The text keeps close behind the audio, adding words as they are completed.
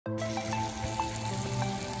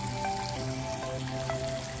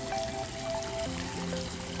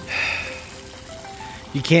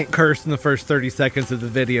You can't curse in the first 30 seconds of the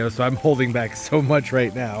video, so I'm holding back so much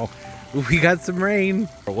right now. We got some rain.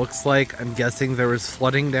 It looks like, I'm guessing there was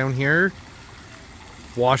flooding down here.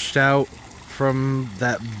 Washed out from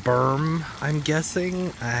that berm, I'm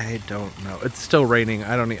guessing. I don't know. It's still raining.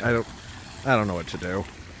 I don't know what to do.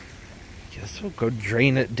 Guess we'll go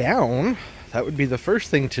drain it down. That would be the first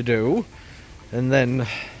thing to do. And then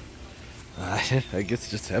I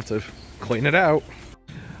guess just have to clean it out.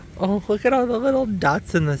 Oh, look at all the little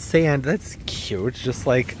dots in the sand. That's cute. Just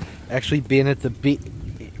like actually being at the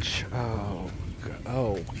beach.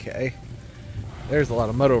 Oh, okay. There's a lot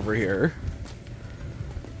of mud over here.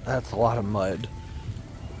 That's a lot of mud.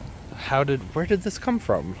 Where did this come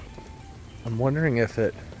from? I'm wondering if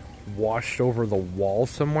it washed over the wall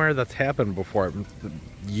somewhere. That's happened before.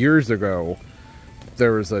 Years ago,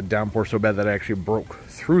 there was a downpour so bad that it actually broke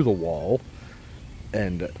through the wall.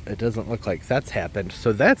 And it doesn't look like that's happened,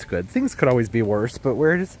 so that's good. Things could always be worse, but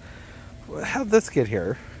how'd this get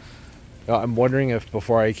here? I'm wondering if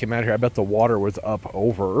before I came out here, I bet the water was up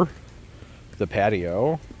over the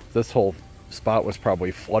patio. This whole spot was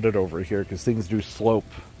probably flooded over here because things do slope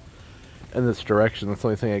in this direction. That's the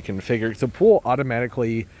only thing I can figure. The pool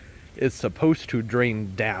automatically is supposed to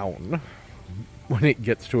drain down when it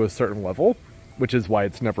gets to a certain level, which is why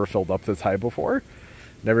it's never filled up this high before.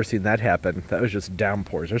 Never seen that happen. That was just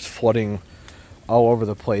downpours. There's flooding all over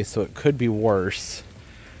the place, so it could be worse.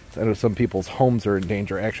 I know some people's homes are in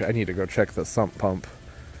danger. Actually, I need to go check the sump pump.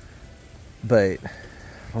 But,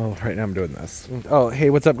 well, right now I'm doing this. Oh,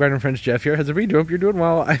 hey, what's up, garden friends? Jeff here. How's everybody doing? You're doing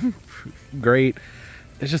well. I'm great.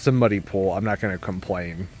 It's just a muddy pool. I'm not going to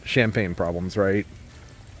complain. Champagne problems, right?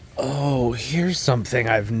 Oh, here's something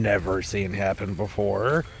I've never seen happen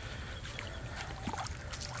before.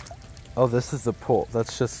 Oh, this is the pool.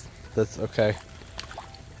 That's okay.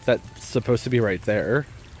 That's supposed to be right there.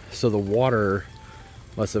 So the water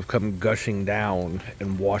must have come gushing down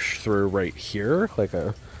and washed through right here, like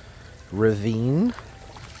a ravine.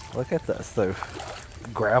 Look at this. The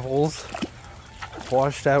gravel's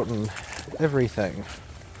washed out and everything.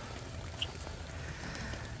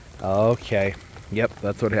 Okay. Yep,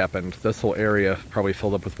 that's what happened. This whole area probably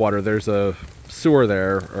filled up with water. There's a sewer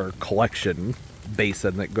there, or collection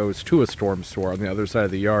basin that goes to a storm sewer on the other side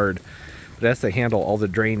of the yard. It has to handle all the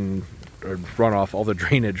runoff, all the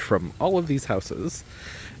drainage from all of these houses.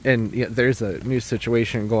 And yeah, there's a new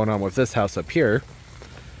situation going on with this house up here.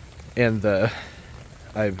 And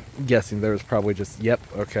I'm guessing there was probably just, yep,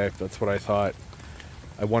 okay, that's what I thought.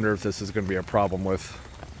 I wonder if this is going to be a problem with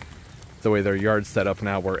the way their yard's set up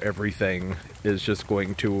now, where everything is just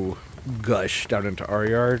going to gush down into our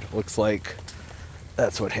yard. Looks like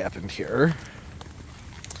that's what happened here.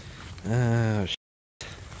 Oh, shit.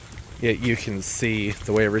 Yeah, you can see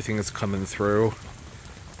the way everything is coming through,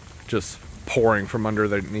 just pouring from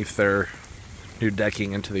underneath their new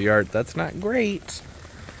decking into the yard. That's not great.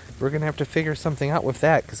 We're gonna have to figure something out with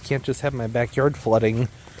that, because can't just have my backyard flooding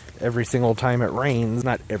every single time it rains.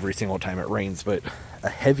 Not every single time it rains, but a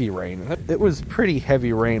heavy rain. It was pretty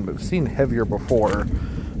heavy rain, but we've seen heavier before.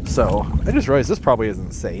 So I just realized this probably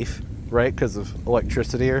isn't safe, right? Because of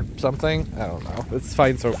electricity or something? I don't know. It's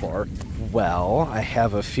fine so far. Well, I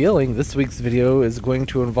have a feeling this week's video is going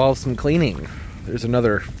to involve some cleaning. There's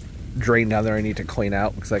another drain down there I need to clean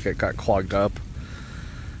out. Looks like it got clogged up.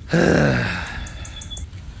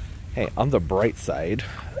 Hey, on the bright side,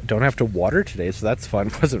 don't have to water today, so that's fun.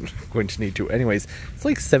 Wasn't going to need to anyways. It's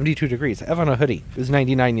like 72 degrees. I have on a hoodie. It was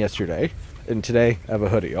 99 yesterday, and today I have a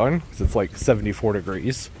hoodie on because it's like 74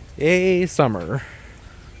 degrees. Yay, summer.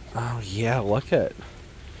 Oh yeah, look at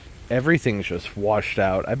everything's just washed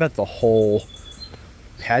out. I bet the whole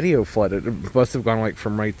patio flooded. It must have gone like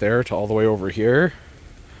from right there to all the way over here.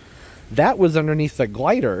 That was underneath the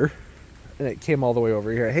glider, and it came all the way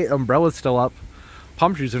over here. Hey, umbrella's still up.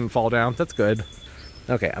 Palm trees didn't fall down. That's good.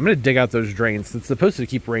 Okay, I'm gonna dig out those drains. It's supposed to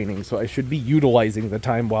keep raining, so I should be utilizing the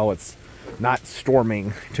time while it's not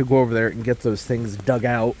storming to go over there and get those things dug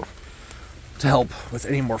out to help with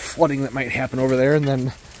any more flooding that might happen over there. And then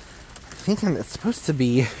I'm thinking it's supposed to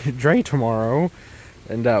be dry tomorrow,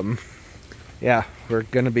 and yeah, we're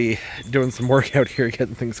gonna be doing some work out here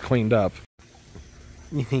getting things cleaned up.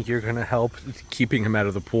 You think you're gonna help keeping him out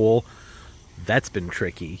of the pool? That's been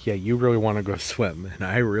tricky. Yeah, you really want to go swim, and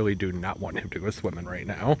I really do not want him to go swimming right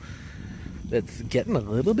now. It's getting a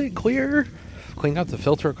little bit clearer. Cleaned out the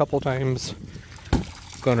filter a couple times.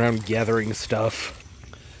 Going around gathering stuff.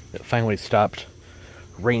 It finally stopped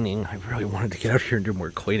raining. I really wanted to get out here and do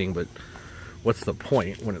more cleaning, but what's the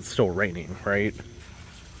point when it's still raining, right?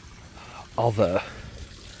 All the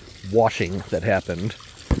washing that happened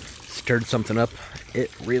stirred something up.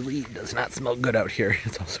 It really does not smell good out here.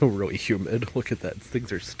 It's also really humid. Look at that.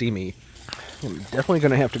 Things are steamy. I'm definitely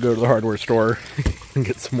going to have to go to the hardware store and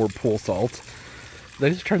get some more pool salt. Did I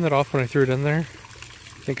just turn that off when I threw it in there?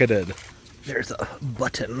 I think I did. There's a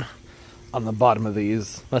button on the bottom of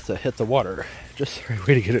these. That's a hit the water. Just the right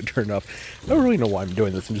way to get it turned off. I don't really know why I'm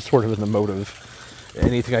doing this. I'm just sort of in the mode of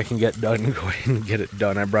anything I can get done, go ahead and get it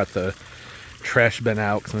done. I brought the trash bin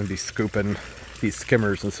out because I'm going to be scooping these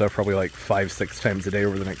skimmers and stuff probably like 5-6 times a day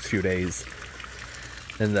over the next few days.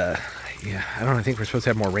 And yeah, I think we're supposed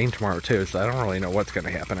to have more rain tomorrow too, so I don't really know what's going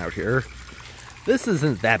to happen out here. This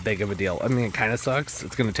isn't that big of a deal. I mean, it kind of sucks.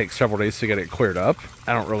 It's going to take several days to get it cleared up.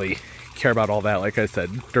 I don't really care about all that. Like I said,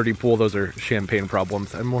 dirty pool, those are champagne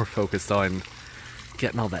problems. I'm more focused on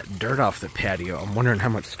getting all that dirt off the patio. I'm wondering how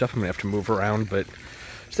much stuff I'm going to have to move around, but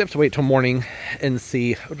just have to wait till morning and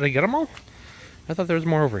see. Oh, did I get them all? I thought there was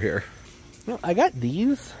more over here. No, I got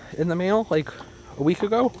these in the mail like a week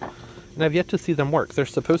ago, and I've yet to see them work. They're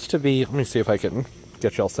supposed to be, let me see if I can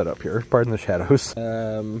get you all set up here. Pardon the shadows.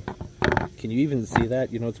 Can you even see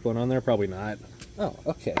that? You know what's going on there? Probably not. Oh,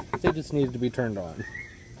 okay. They just needed to be turned on.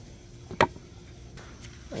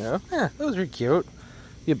 Yeah, those are cute.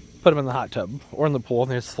 You put them in the hot tub or in the pool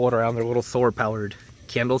and they just float around. They're little solar powered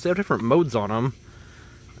candles. They have different modes on them.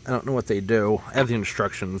 I don't know what they do. I have the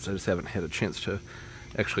instructions. I just haven't had a chance to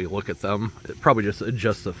actually look at them. It probably just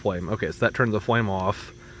adjusts the flame. Okay, so that turns the flame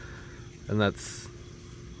off. And that's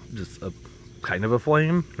just a kind of a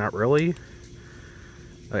flame. Not really.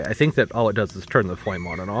 I think that all it does is turn the flame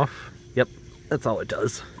on and off. Yep, that's all it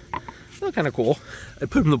does. They look kind of cool. I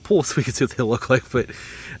put them in the pool so we can see what they look like, but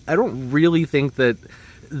I don't really think that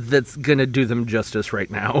that's gonna do them justice right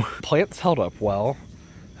now. Plants held up well.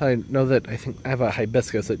 I know that I think I have a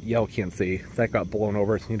hibiscus that y'all can't see. That got blown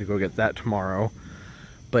over, so I need to go get that tomorrow.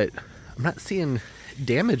 But I'm not seeing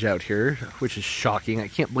damage out here, which is shocking. I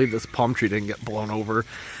can't believe this palm tree didn't get blown over.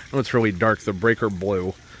 I know it's really dark. The breaker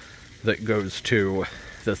blew that goes to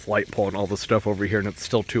this light pole and all the stuff over here, and it's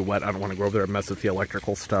still too wet. I don't want to go over there and mess with the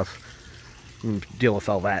electrical stuff and deal with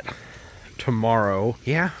all that tomorrow.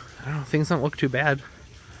 Yeah, I don't know, things don't look too bad.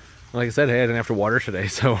 Like I said, hey, I didn't have to water today,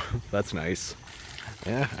 so that's nice.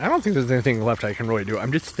 Yeah, I don't think there's anything left I can really do.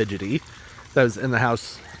 I'm just fidgety. I was in the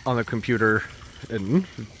house on the computer, and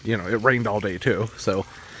you know, it rained all day too, so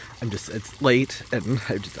it's late, and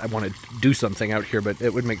I want to do something out here, but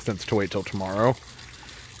it would make sense to wait till tomorrow,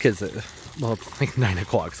 because well, it's like 9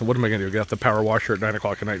 o'clock, so what am I going to do? Get out the power washer at 9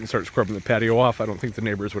 o'clock at night and start scrubbing the patio off? I don't think the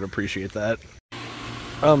neighbors would appreciate that.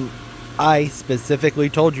 I specifically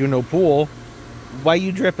told you no pool. Why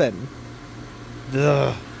you dripping?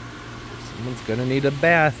 Ugh. Someone's gonna need a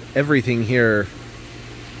bath. Everything here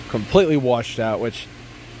completely washed out, which,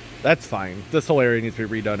 that's fine. This whole area needs to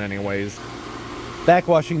be redone anyways.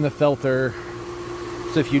 Backwashing the filter.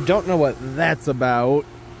 So if you don't know what that's about,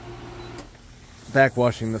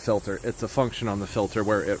 backwashing the filter. It's a function on the filter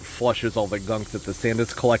where it flushes all the gunk that the sand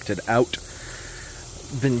has collected out.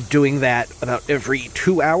 Been doing that about every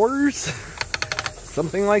 2 hours,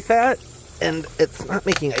 something like that. And it's not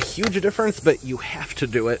making a huge difference, but you have to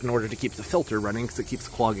do it in order to keep the filter running because it keeps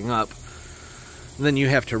clogging up. And then you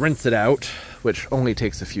have to rinse it out, which only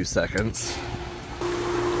takes a few seconds.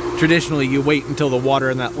 Traditionally, you wait until the water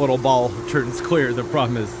in that little ball turns clear. The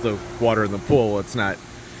problem is the water in the pool, it's not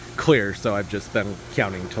clear, so I've just been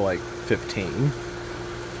counting to like 15.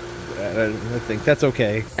 I think that's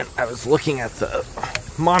okay. And I was looking at the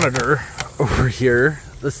monitor over here,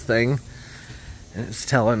 this thing, and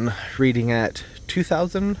it's reading at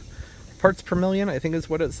 2,000 parts per million, I think is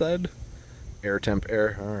what it said. Air temp,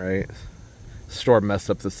 air, all right. Store messed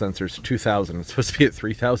up the sensors, 2,000. It's supposed to be at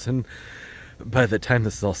 3,000. By the time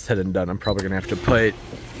this is all said and done, I'm probably gonna have to put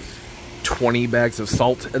 20 bags of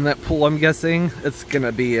salt in that pool, I'm guessing. It's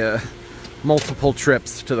gonna be multiple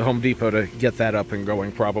trips to the Home Depot to get that up and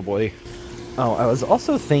going, probably. Oh, I was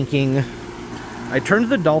also thinking, I turned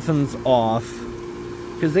the dolphins off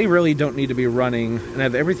because they really don't need to be running, and I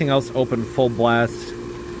have everything else open full blast.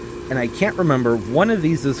 And I can't remember, one of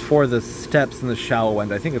these is for the steps in the shallow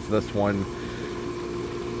end. I think it's this one.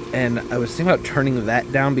 And I was thinking about turning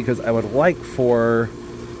that down because I would like for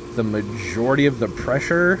the majority of the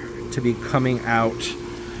pressure to be coming out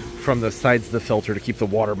from the sides of the filter to keep the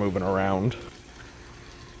water moving around.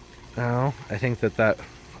 Oh, I think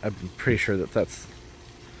I'm pretty sure that's,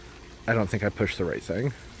 I don't think I pushed the right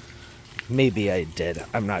thing. Maybe I did,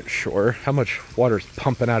 I'm not sure. How much water's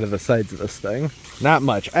pumping out of the sides of this thing? Not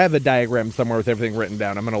much. I have a diagram somewhere with everything written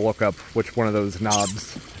down. I'm gonna look up which one of those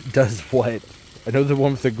knobs does what. I know the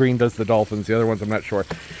one with the green does the dolphins, the other ones I'm not sure.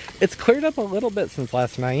 It's cleared up a little bit since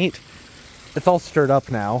last night. It's all stirred up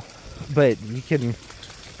now. but you can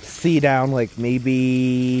see down like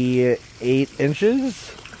maybe 8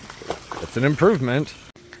 inches. That's an improvement.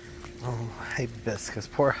 Oh, hibiscus,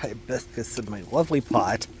 poor hibiscus in my lovely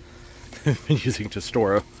pot. I've been using to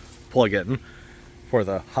store a plug-in for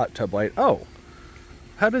the hot tub light. Oh,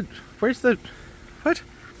 where's the, what?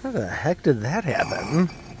 How the heck did that happen?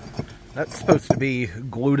 That's supposed to be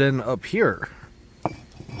glued in up here.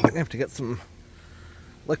 I'm gonna have to get some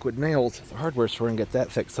liquid nails at the hardware store and get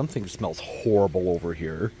that fixed. Something smells horrible over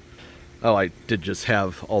here. Oh, I did just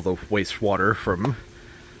have all the wastewater from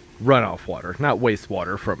runoff water, not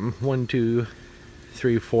wastewater, from 1, 2,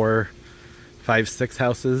 3, 4, 5, 6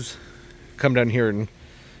 houses come down here and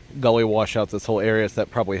gully wash out this whole area. So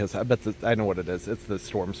that probably has, I bet I know what it is. It's the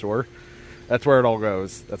storm sewer. That's where it all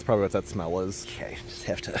goes. That's probably what that smell is. Okay, just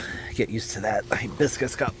have to get used to that. The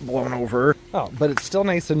hibiscus got blown over. Oh, but it's still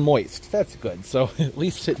nice and moist. That's good. So at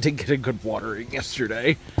least it did get a good watering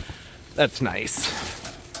yesterday. That's nice.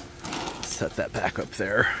 Set that back up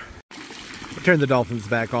there. Turn the dolphins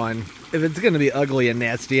back on. If it's going to be ugly and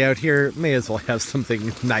nasty out here, may as well have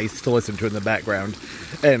something nice to listen to in the background.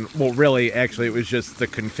 And, well, really, actually, it was just the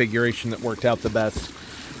configuration that worked out the best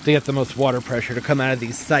to get the most water pressure to come out of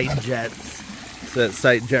these side jets. So that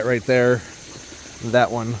side jet right there,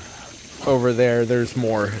 that one over there, there's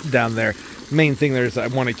more down there. Main thing there is I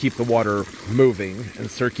want to keep the water moving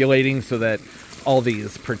and circulating so that all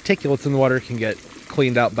these particulates in the water can get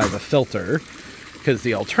cleaned out by the filter. Because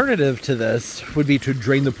the alternative to this would be to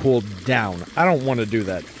drain the pool down. I don't want to do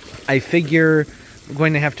that. I figure I'm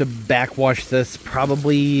going to have to backwash this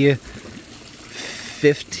probably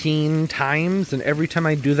 15 times. And every time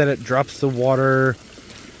I do that, it drops the water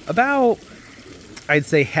about, I'd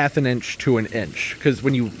say, 1/2 inch to 1 inch. Because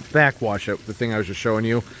when you backwash it, the thing I was just showing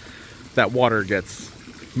you, that water gets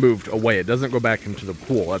moved away. It doesn't go back into the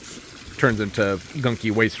pool. It turns into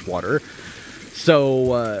gunky wastewater.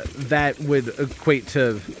 So that would equate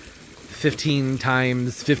to 15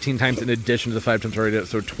 times in addition to the 5 times already.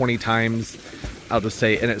 So 20 times, I'll just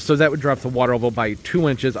say. And so that would drop the water level by 2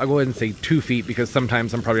 inches. I'll go ahead and say 2 feet because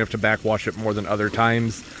sometimes I'm probably have to backwash it more than other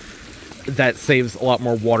times. That saves a lot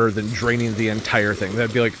more water than draining the entire thing.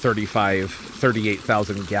 That'd be like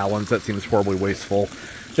 38,000 gallons. That seems horribly wasteful.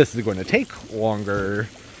 This is going to take longer.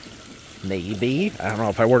 Maybe. I don't know.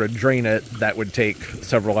 If I were to drain it, that would take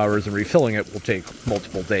several hours, and refilling it will take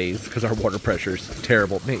multiple days because our water pressure is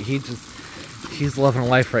terrible. Man, he's loving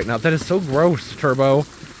life right now. That is so gross, Turbo.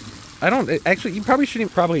 Actually, you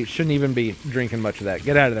probably shouldn't even be drinking much of that.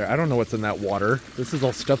 Get out of there. I don't know what's in that water. This is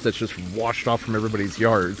all stuff that's just washed off from everybody's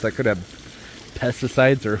yards. That could have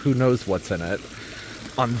pesticides or who knows what's in it.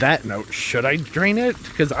 On that note, should I drain it?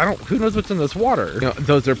 Because who knows what's in this water? You know,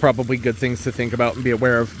 those are probably good things to think about and be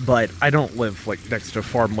aware of, but I don't live like next to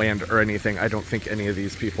farmland or anything. I don't think any of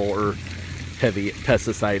these people are heavy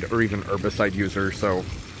pesticide or even herbicide users, so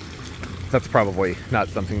that's probably not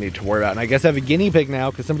something you need to worry about. And I guess I have a guinea pig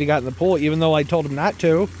now because somebody got in the pool even though I told him not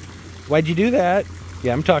to. Why'd you do that?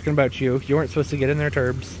 Yeah, I'm talking about you. You weren't supposed to get in there,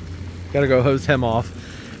 Turbs. Gotta go hose him off.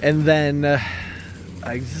 And then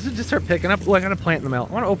I just start picking up. Oh, I gotta plant them out.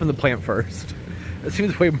 I want to open the plant first. It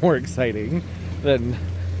seems way more exciting than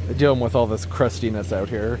dealing with all this crustiness out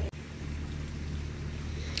here.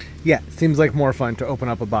 Yeah, seems like more fun to open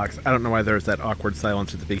up a box. I don't know why there's that awkward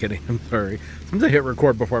silence at the beginning. I'm sorry. Sometimes I hit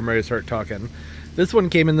record before I'm ready to start talking. This one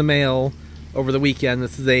came in the mail over the weekend.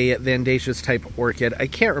 This is a Vandaceous type orchid. I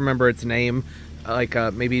can't remember its name. Like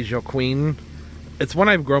maybe Joaquin. It's one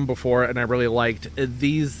I've grown before and I really liked.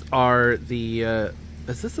 These are the...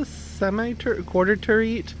 is this a quarter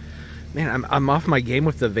terete? Man, I'm off my game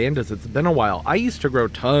with the Vandas. It's been a while. I used to grow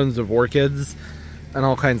tons of orchids, and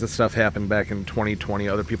all kinds of stuff happened back in 2020.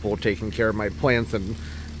 Other people were taking care of my plants, and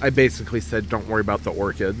I basically said, don't worry about the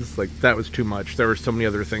orchids. Like, that was too much. There were so many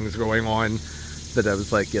other things going on that I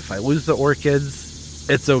was like, if I lose the orchids,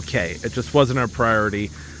 it's okay. It just wasn't a priority.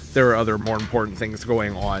 There were other more important things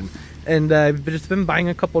going on. And I've just been buying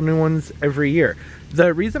a couple new ones every year.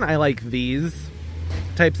 The reason I like these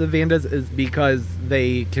types of Vandas is because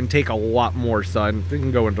they can take a lot more sun. They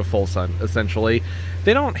can go into full sun, essentially.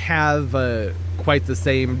 They don't have quite the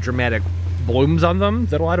same dramatic blooms on them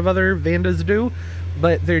that a lot of other Vandas do,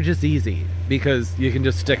 but they're just easy because you can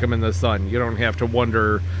just stick them in the sun. You don't have to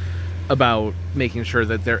wonder about making sure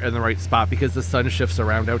that they're in the right spot because the sun shifts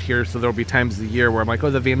around out here, so there'll be times of the year where I'm like, oh,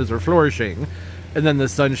 the Vandas are flourishing, and then the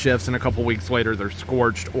sun shifts and a couple weeks later they're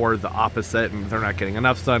scorched, or the opposite, and they're not getting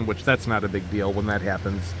enough sun, which that's not a big deal when that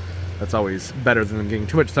happens. That's always better than them getting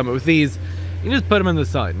too much sun. But with these, you can just put them in the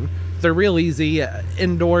sun. They're real easy.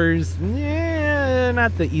 Indoors,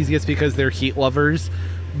 not the easiest because they're heat lovers,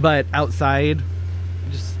 but outside,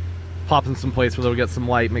 just pop them someplace where they'll get some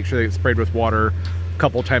light, make sure they get sprayed with water a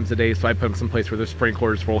couple times a day. So I put them someplace where the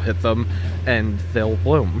sprinklers will hit them and they'll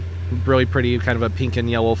bloom. Really pretty, kind of a pink and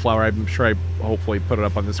yellow flower. I'm sure I hopefully put it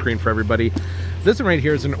up on the screen for everybody. This one right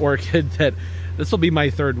here is an orchid that, this will be my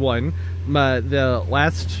third one.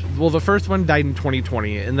 The first one died in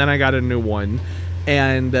 2020, and then I got a new one,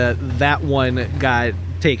 and that one got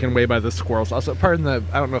taken away by the squirrels. Also, pardon the,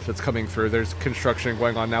 I don't know if it's coming through, there's construction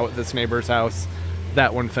going on now at this neighbor's house.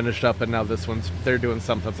 That one finished up, and now this one's, they're doing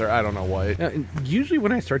something up there, I don't know what. Usually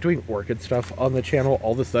when I start doing orchid stuff on the channel,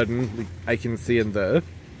 all of a sudden I can see in the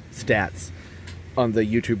stats on the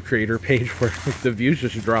YouTube creator page where the views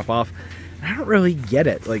just drop off. I don't really get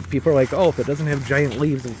it. Like, people are like, oh, if it doesn't have giant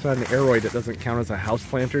leaves, it's not an aroid, it doesn't count as a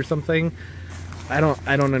houseplant or something. I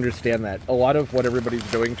don't understand that. A lot of what everybody's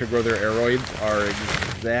doing to grow their aroids are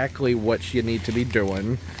exactly what you need to be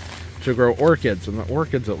doing to grow orchids, and the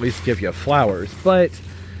orchids at least give you flowers, but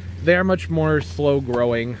they're much more slow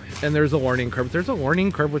growing, and there's a learning curve. There's a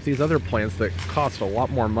learning curve with these other plants that cost a lot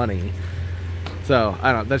more money. So,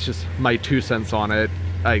 I don't know, that's just my 2 cents on it.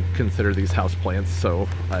 I consider these house plants, so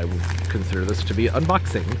I would consider this to be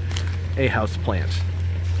unboxing a house plant.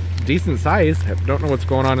 Decent size. I don't know what's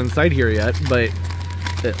going on inside here yet, but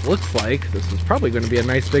it looks like this is probably going to be a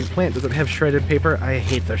nice big plant. Does it have shredded paper? I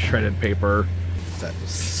hate the shredded paper. That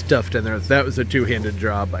was stuffed in there. That was a two-handed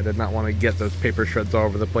job. I did not want to get those paper shreds all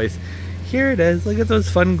over the place. Here it is. Look at those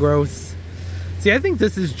fun growths. See, I think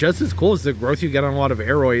this is just as cool as the growth you get on a lot of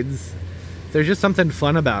aroids. There's just something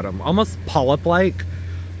fun about them. Almost polyp-like.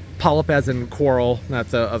 Polyp as in coral, not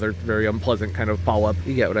the other very unpleasant kind of polyp.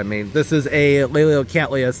 You get what I mean. This is a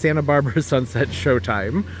Laeliocatlia Santa Barbara Sunset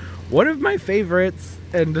Showtime. One of my favorites,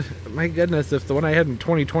 and my goodness, if the one I had in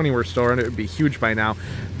 2020 were still around, it would be huge by now.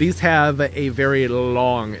 These have a very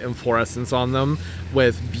long inflorescence on them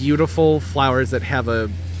with beautiful flowers that have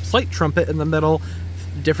a slight trumpet in the middle,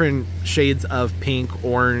 different shades of pink,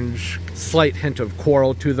 orange, slight hint of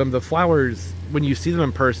coral to them. The flowers, when you see them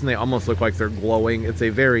in person, they almost look like they're glowing. It's a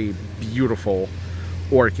very beautiful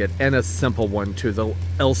orchid, and a simple one too. The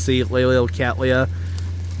LC, Laeliocatlia,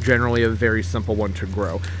 generally a very simple one to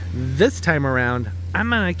grow. This time around, I'm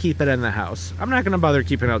gonna keep it in the house. I'm not gonna bother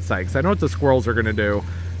keeping it outside, because I know what the squirrels are gonna do.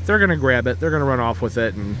 They're gonna grab it, they're gonna run off with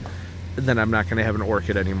it, and then I'm not gonna have an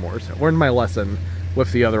orchid anymore. So I learned my lesson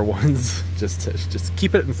with the other ones. Just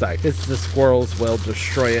keep it inside. The squirrels will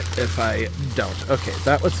destroy it if I don't. Okay,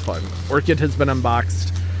 that was fun. Orchid has been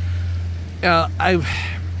unboxed. I'm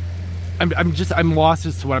lost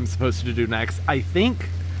as to what I'm supposed to do next. I think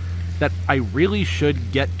that I really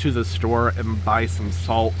should get to the store and buy some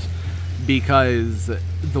salt, because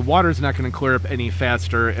the water's not going to clear up any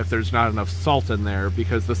faster if there's not enough salt in there,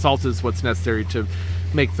 because the salt is what's necessary to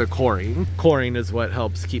make the chlorine. Chlorine is what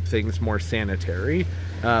helps keep things more sanitary.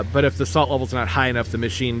 But if the salt level's not high enough, the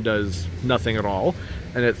machine does nothing at all.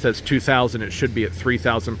 And it says 2,000, it should be at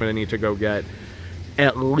 3,000, but I need to go get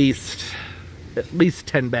at least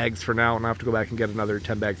 10 bags for now, and I have to go back and get another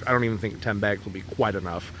 10 bags. I don't even think 10 bags will be quite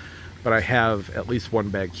enough, but I have at least 1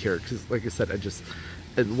 bag here, because like I said,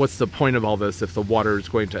 and what's the point of all this if the water is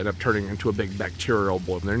going to end up turning into a big bacterial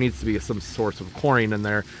bloom? There needs to be some source of chlorine in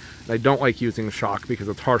there. And I don't like using shock because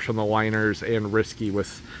it's harsh on the liners and risky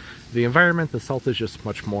with the environment. The salt is just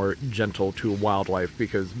much more gentle to wildlife,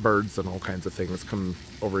 because birds and all kinds of things come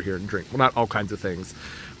over here and drink. Well, not all kinds of things.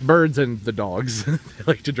 Birds and the dogs, they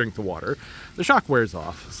like to drink the water. The shock wears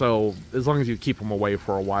off, so as long as you keep them away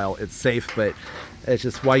for a while, it's safe, but it's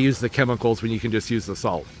just, why use the chemicals when you can just use the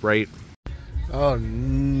salt, right? Oh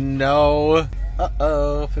no.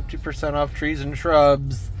 Uh-oh, 50% off trees and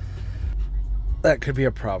shrubs. That could be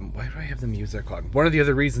a problem. Why do I have the music on? One of the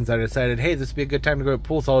other reasons I decided, hey, this would be a good time to go to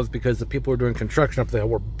pool salt, is because the people who are doing construction up there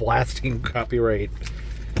were blasting copyright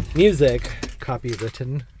music.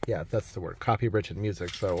 Copywritten. Yeah, that's the word. Copywritten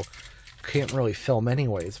music. So can't really film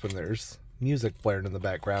anyways when there's music blaring in the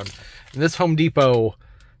background. And this Home Depot,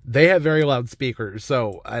 they have very loud speakers,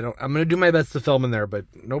 so I'm gonna do my best to film in there, but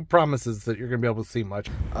no promises that you're gonna be able to see much.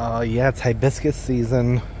 Yeah, it's hibiscus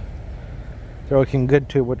season. They're looking good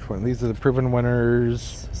too. Which one? These are the proven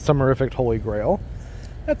winners. Summerific Holy Grail.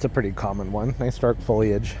 That's a pretty common one. Nice dark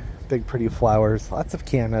foliage, big pretty flowers, lots of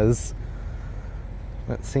cannas.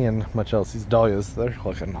 Not seeing much else. These dahlias, they're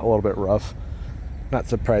looking a little bit rough. Not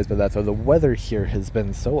surprised by that though. The weather here has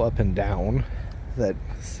been so up and down that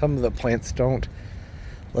some of the plants don't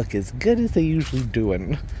look as good as they usually do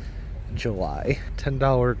in July.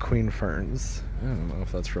 $10 queen ferns. I don't know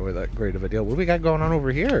if that's really that great of a deal. What do we got going on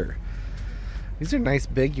over here? These are nice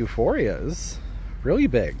big euphorbias. Really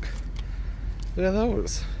big. Look at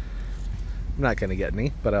those. I'm not going to get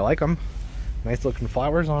any, but I like them. Nice looking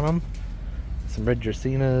flowers on them. Some red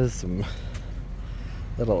dracaenas, some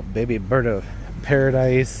little baby bird of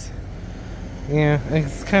paradise. Yeah,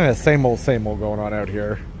 it's kind of same old going on out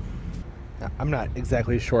here. I'm not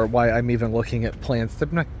exactly sure why I'm even looking at plants.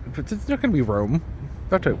 There's not going to be room. I'm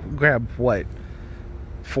about to grab, what,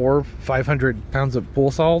 400-500 pounds of pool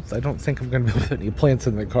salt? I don't think I'm going to be able to put any plants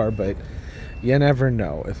in the car, but you never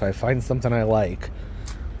know. If I find something I like,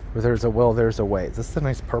 where there's a will, there's a way. This is a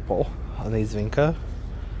nice purple on these Vinca.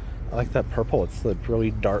 I like that purple. It's the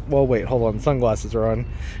really dark. Well, wait, hold on. Sunglasses are on.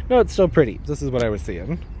 No, it's still pretty. This is what I was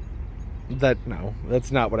seeing. No, that's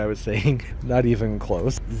not what I was saying. Not even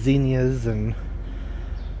close. Zinnias and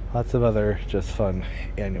lots of other just fun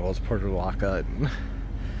annuals. Portulaca and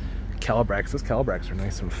Calabrax. Those Calabrax are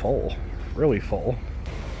nice and full. Really full.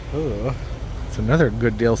 Ugh. It's another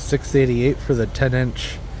good deal. $6.88 for the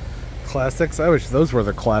 10-inch classics. I wish those were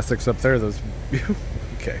the classics up there. Those.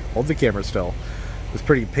 Okay, hold the camera still. Those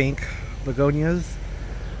pretty pink begonias.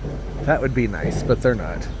 That would be nice, but they're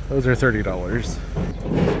not. Those are $30.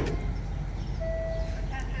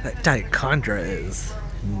 That dichondra is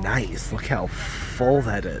nice. Look how full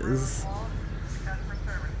that is.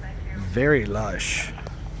 Very lush.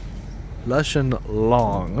 Lush and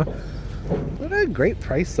long. What a great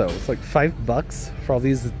price though. It's like $5 for all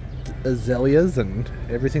these azaleas and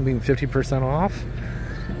everything being 50% off.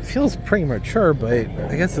 Feels premature, but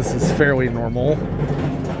I guess this is fairly normal.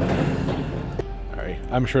 Alright,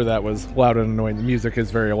 I'm sure that was loud and annoying. The music is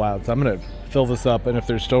very loud, so I'm gonna fill this up, and if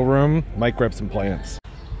there's still room, might grab some plants.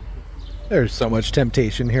 There's so much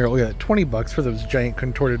temptation here. Look at that, 20 bucks for those giant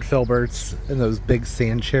contorted filberts and those big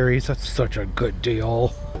sand cherries. That's such a good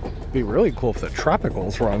deal. It'd be really cool if the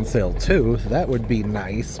tropicals were on sale too. That would be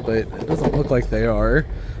nice, but it doesn't look like they are.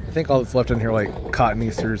 I think all that's left in here like cotton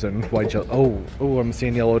Easters and white gel. Oh, I'm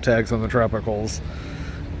seeing yellow tags on the tropicals.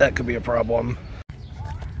 That could be a problem.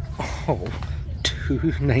 Oh,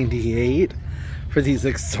 $2.98 for these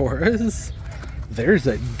Ixoras. There's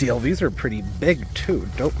a deal. These are pretty big too.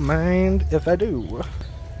 Don't mind if I do.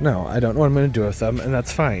 No, I don't know what I'm going to do with them, and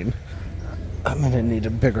that's fine. I'm going to need a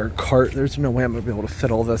bigger cart. There's no way I'm going to be able to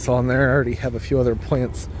fit all this on there. I already have a few other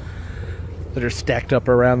plants that are stacked up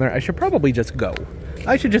around there. I should probably just go.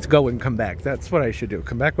 I should just go and come back. That's what I should do.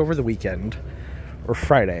 Come back over the weekend or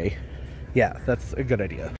Friday. Yeah, that's a good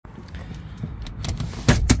idea.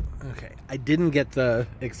 Okay, I didn't get the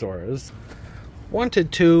Ixoras.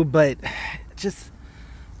 Wanted to, but just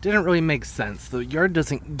didn't really make sense. The yard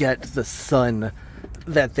doesn't get the sun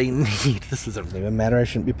that they need. This doesn't even matter. I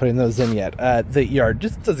shouldn't be putting those in yet. The yard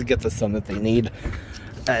just doesn't get the sun that they need.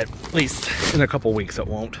 At least in a couple weeks it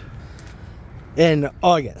won't. In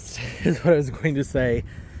August is what I was going to say.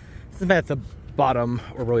 It's at the bottom,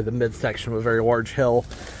 or really the midsection of a very large hill.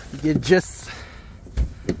 You just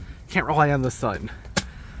can't rely on the sun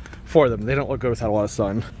for them. They don't look good without a lot of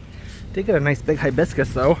sun. Did get a nice big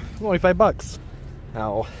hibiscus though, only $5.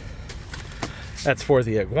 Now, that's for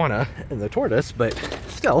the iguana and the tortoise, but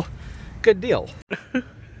still, good deal.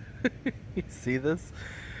 You see this?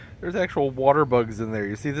 There's actual water bugs in there.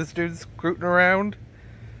 You see this dude scrooting around?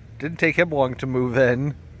 Didn't take him long to move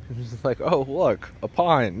in. It's just like, oh look, a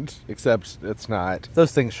pond. Except it's not.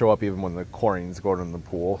 Those things show up even when the chlorine's going in the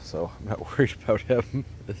pool, so I'm not worried about him.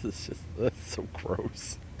 This is just, that's so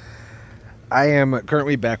gross. I am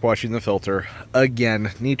currently backwashing the filter.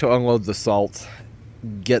 Again, need to unload the salt.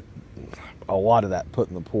 Get a lot of that put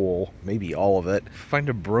in the pool. Maybe all of it. Find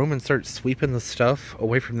a broom and start sweeping the stuff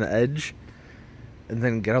away from the edge. And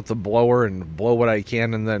then get out the blower and blow what I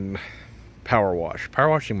can and then power wash. Power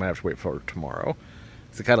washing might have to wait for tomorrow.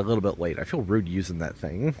 Because it got a little bit late. I feel rude using that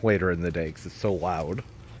thing later in the day because it's so loud.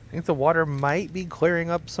 I think the water might be clearing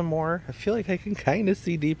up some more. I feel like I can kind of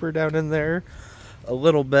see deeper down in there. A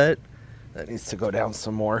little bit. That needs to go down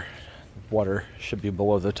some more. Water should be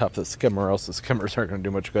below the top of the skimmer, or else the skimmers aren't going to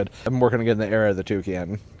do much good. I'm working to get in the area of the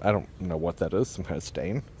toucan. I don't know what that is. Some kind of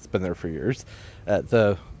stain. It's been there for years.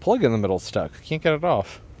 The plug in the middle is stuck. Can't get it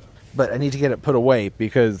off. But I need to get it put away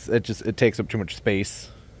because it takes up too much space.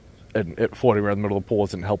 And it floating around the middle of the pool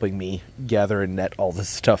isn't helping me gather and net all this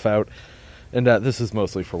stuff out. And this is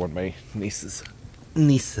mostly for when my niece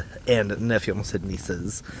and nephew, almost said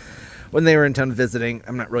nieces, when they were in town visiting.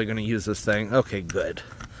 I'm not really going to use this thing. Okay, good.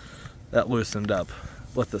 That loosened up.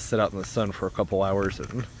 Let this sit out in the sun for a couple hours,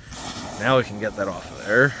 and now we can get that off of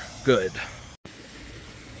there. Good.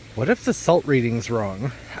 What if the salt reading's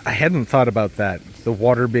wrong? I hadn't thought about that. The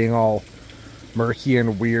water being all murky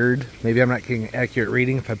and weird. Maybe I'm not getting accurate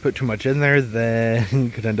reading. If I put too much in there,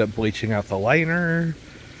 then could end up bleaching out the liner.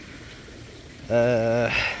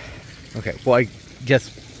 Okay, well, I guess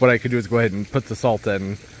what I could do is go ahead and put the salt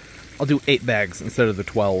in. I'll do 8 bags instead of the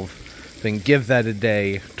 12. then give that a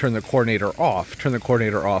day, turn the chlorinator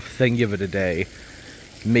off, then give it a day,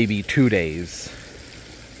 maybe 2 days.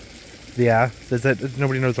 Yeah,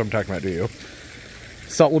 nobody knows what I'm talking about, do you?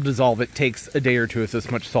 Salt will dissolve. It takes a day or two with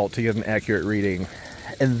this much salt to get an accurate reading.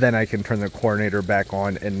 And then I can turn the chlorinator back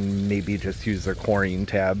on and maybe just use the chlorine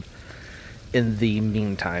tab in the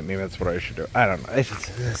meantime. Maybe that's what I should do. I don't know.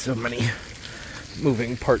 There's so many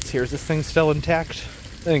moving parts here. Is this thing still intact?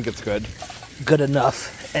 I think it's good. Good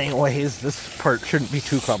enough. Anyways, this part shouldn't be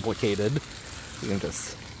too complicated. You can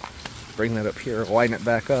just bring that up here, line it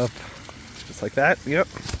back up. Just like that. Yep.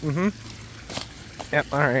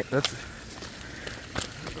 Yep, alright. That's...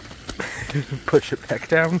 push it back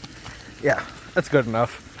down. Yeah, that's good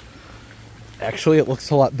enough. Actually, it looks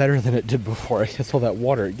a lot better than it did before. I guess all that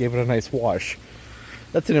water, it gave it a nice wash.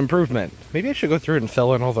 That's an improvement. Maybe I should go through and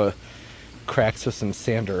fill in all the cracks with some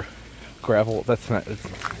sand or gravel. That's not...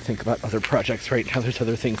 think about other projects right now. There's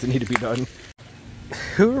other things that need to be done.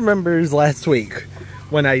 Who remembers last week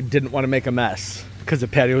when I didn't want to make a mess because the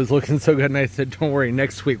patio was looking so good and I said, don't worry,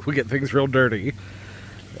 next week we'll get things real dirty.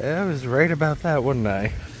 I was right about that, wasn't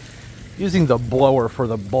I? Using the blower for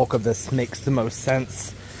the bulk of this makes the most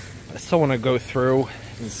sense. I still want to go through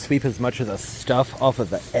and sweep as much of the stuff off of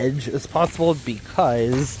the edge as possible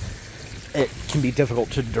because it can be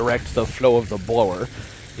difficult to direct the flow of the blower.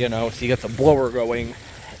 You know, so you get the blower going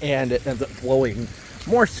and it ends up blowing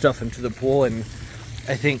more stuff into the pool, and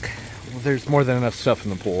I think there's more than enough stuff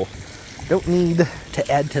in the pool. Don't need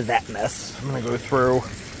to add to that mess. I'm going to go through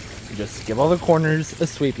and just give all the corners a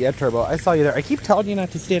sweep. Yeah, Turbo, I saw you there. I keep telling you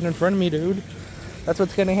not to stand in front of me, dude. That's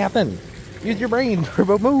what's going to happen. Use your brain,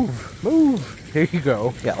 Turbo. Move. Move. Here you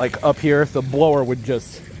go. Yeah, like up here, the blower would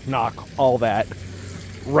just knock all that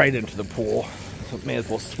right into the pool. So may as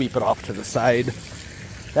well sweep it off to the side.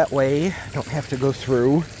 That way, I don't have to go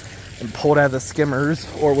through and pull it out of the skimmers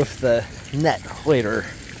or with the net later.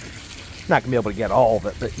 Not going to be able to get all of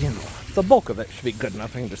it, but, you know, the bulk of it should be good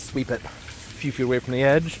enough. I can just sweep it a few feet away from the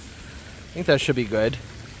edge. I think that should be good.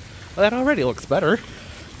 Well, that already looks better.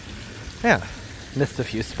 Yeah, missed a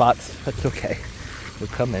few spots. That's okay. We'll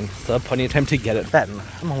come in. Still have plenty of time to get it done.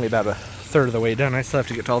 I'm only about a third of the way done. I still have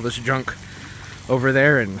to get to all this junk over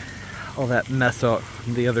there and all that mess on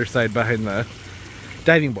the other side behind the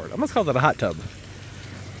diving board. I almost call that a hot tub.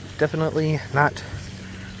 Definitely not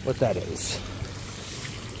what that is.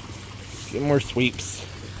 Get more sweeps.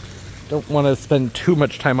 Don't want to spend too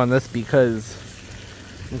much time on this because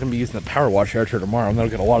I'm going to be using the power washer after tomorrow, and that'll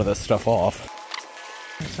get a lot of this stuff off.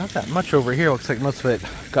 It's not that much over here. Looks like most of it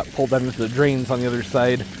got pulled down into the drains on the other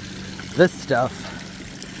side. This stuff,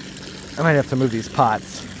 I might have to move these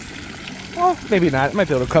pots. Well, maybe not. I might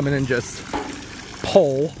be able to come in and just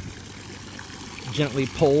pull. Gently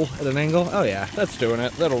pull at an angle. Oh yeah, that's doing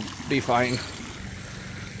it. That'll be fine.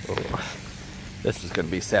 Oh, this is going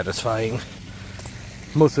to be satisfying.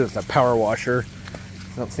 Most of it's a power washer.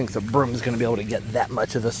 I don't think the broom's going to be able to get that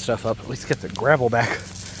much of this stuff up. At least get the gravel back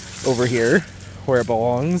over here where it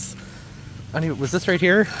belongs. Was this right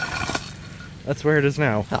here? That's where it is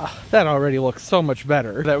now. Ah, that already looks so much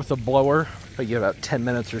better. That with a blower, I get about 10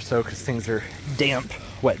 minutes or so because things are damp.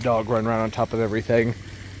 Wet dog running around on top of everything.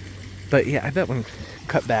 But yeah, I bet when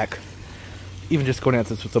cut back, even just going at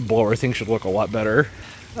this with the blower, things should look a lot better.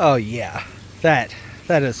 Oh yeah, that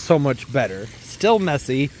is so much better. Still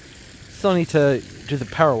messy. Still need to do the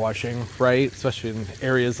power washing, right? Especially in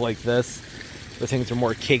areas like this where things are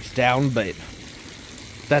more caked down, but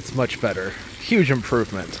that's much better. Huge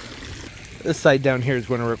improvement. This side down here is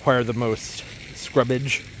going to require the most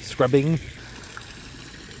scrubbing.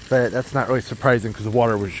 But that's not really surprising because the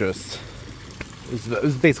water was just... It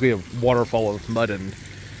was basically a waterfall of mud and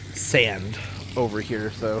sand over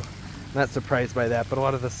here, so I'm not surprised by that. But a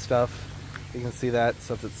lot of this stuff, you can see that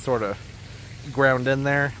stuff that's sort of ground in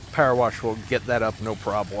there. Power wash will get that up, no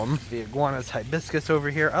problem. The iguana's hibiscus over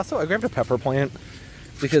here. Also, I grabbed a pepper plant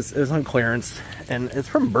because it was on clearance, and it's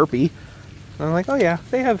from Burpee. And I'm like, oh yeah,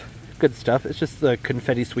 they have good stuff. It's just the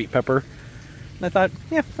confetti sweet pepper. And I thought,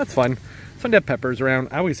 yeah, that's fun. It's fun to have peppers around.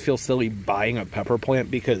 I always feel silly buying a pepper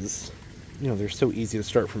plant because, you know, they're so easy to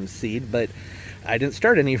start from seed, but I didn't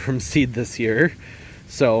start any from seed this year,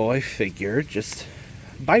 so I figured just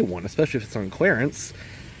buy one, especially if it's on clearance.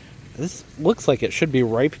 This looks like it should be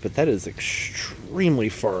ripe, but that is extremely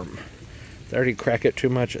firm. Did I already crack it too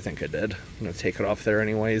much? I think I did. I'm going to take it off there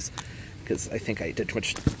anyways, because I think I did too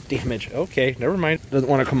much damage. Okay, never mind. Doesn't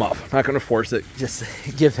want to come off. I'm not going to force it. Just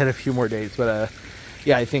give it a few more days, but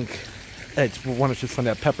yeah, I think it's just fun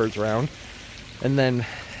to have peppers around. And then,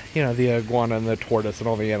 you know, the iguana and the tortoise and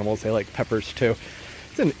all the animals, they like peppers too.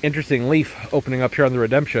 It's an interesting leaf opening up here on the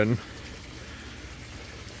Redemption.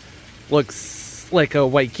 looks like a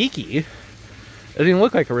Waikiki. It doesn't even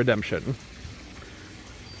look like a redemption.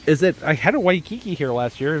 Is it? I had a Waikiki here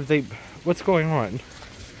last year. What's going on?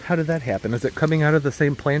 How did that happen? Is it coming out of the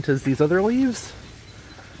same plant as these other leaves?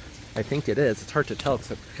 I think it is. It's hard to tell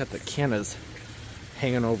because I've got the cannas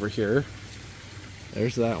hanging over here.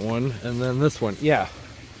 There's that one. And then this one. Yeah.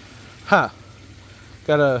 Huh.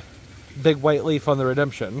 Got a big white leaf on the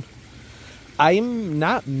redemption. I'm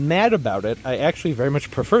not mad about it. I actually very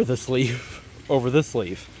much prefer this leaf over this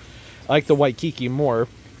leaf. I like the Waikiki more.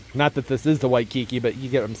 Not that this is the Waikiki, but you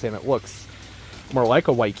get what I'm saying. It looks more like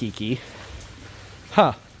a Waikiki.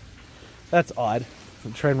 Huh. That's odd.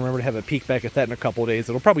 I'm trying to remember to have a peek back at that in a couple of days.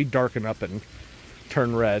 It'll probably darken up and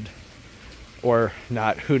turn red. Or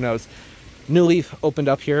not. Who knows. New leaf opened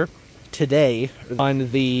up here today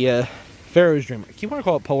on the Pharaoh's Dream. I keep wanting to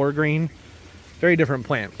call it Polar Green. Very different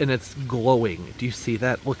plant. And it's glowing. Do you see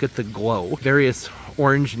that? Look at the glow. Various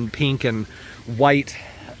orange and pink and white.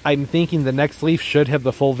 I'm thinking the next leaf should have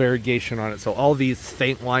the full variegation on it. So all these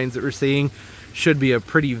faint lines that we're seeing should be a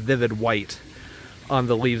pretty vivid white on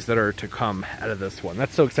the leaves that are to come out of this one.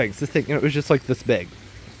 That's so exciting. This thing, it was just like this big.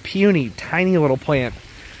 Puny, tiny little plant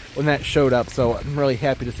when that showed up. So I'm really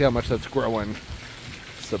happy to see how much that's growing.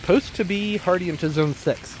 Supposed to be hardy into zone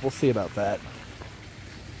 6. We'll see about that.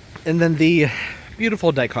 And then the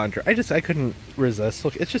beautiful dichondra. I couldn't resist.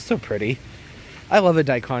 Look, it's just so pretty. I love a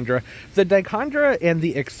dichondra. The dichondra and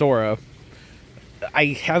the ixora, I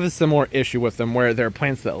have a similar issue with them where they're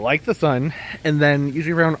plants that like the sun, and then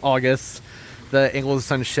usually around August, the angle of the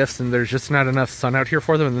sun shifts and there's just not enough sun out here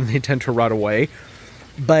for them, and then they tend to rot away.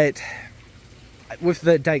 But with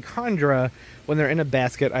the dichondra, when they're in a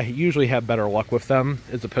basket, I usually have better luck with them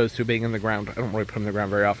as opposed to being in the ground. I don't really put them in the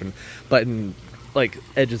ground very often, but in like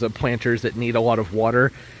edges of planters that need a lot of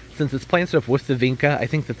water. Since it's plant stuff with the vinca, I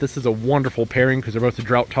think that this is a wonderful pairing because they're both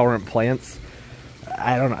drought tolerant plants.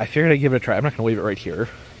 I don't know, I figured I'd give it a try. I'm not gonna leave it right here.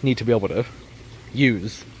 Need to be able to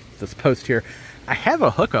use this post here. I have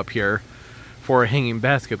a hook up here for a hanging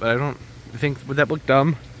basket, but I don't think, would that look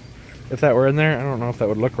dumb if that were in there? I don't know if that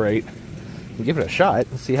would look right. I'll give it a shot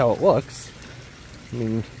and see how it looks. I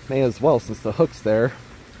mean, may as well since the hook's there.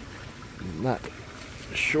 I'm not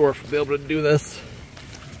sure if I'll be able to do this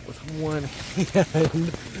with one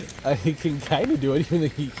hand. I can kind of do it, even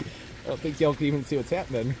though I don't think y'all can even see what's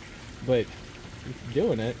happening, but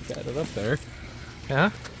doing it, got it up there.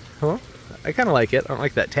 Yeah, well, I kind of like it. I don't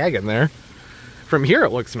like that tag in there. From here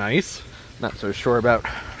it looks nice. Not so sure about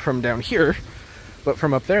from down here, but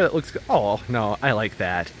from up there that looks good. Oh, no, I like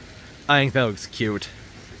that. I think that looks cute.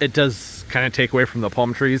 It does kind of take away from the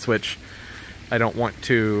palm trees, which I don't want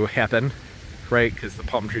to happen, right? Because the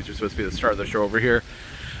palm trees are supposed to be the star of the show over here.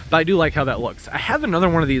 But I do like how that looks. I have another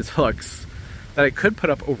one of these hooks that I could put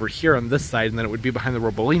up over here on this side, and then it would be behind the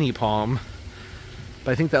Robolini palm.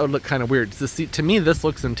 But I think that would look kind of weird. To me, this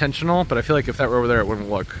looks intentional, but I feel like if that were over there, it wouldn't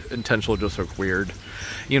look intentional. It would just look weird.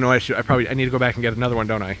 You know, I need to go back and get another one,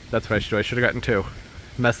 don't I? That's what I should do. I should have gotten two.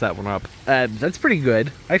 Mess that one up. That's pretty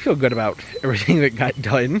good. I feel good about everything that got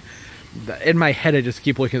done. In my head, I just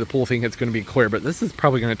keep looking at the pool thinking it's going to be clear, but this is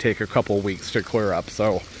probably going to take a couple weeks to clear up,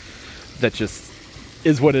 so that just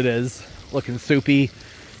is what it is. Looking soupy.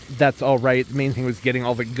 That's all right. The main thing was getting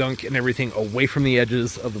all the gunk and everything away from the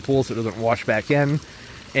edges of the pool so it doesn't wash back in,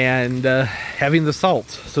 and having the salt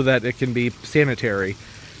so that it can be sanitary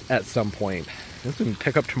at some point. We can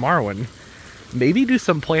pick up tomorrow and maybe do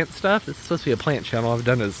some plant stuff. It's supposed to be a plant channel. All I've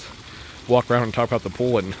done is walk around and talk about the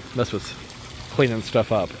pool and mess with cleaning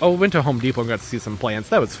stuff up. Oh, we went to Home Depot and got to see some plants.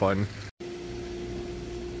 That was fun.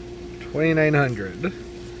 2,900.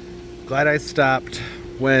 Glad I stopped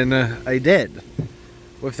when I did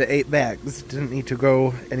with the 8 bags. Didn't need to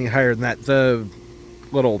go any higher than that. The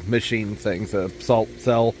little machine thing, the salt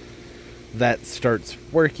cell, that starts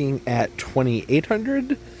working at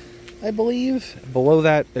 2,800, I believe. Below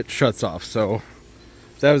that, it shuts off, so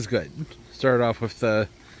that was good. Started off with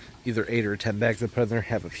either 8 or 10 bags I put in there,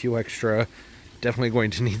 have a few extra. Definitely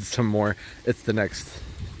going to need some more. It's the next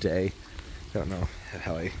day. Don't know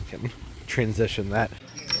how I can transition that.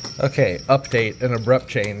 Okay, update, an abrupt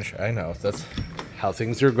change. I know, that's how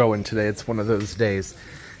things are going today. It's one of those days.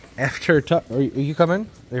 After are you coming?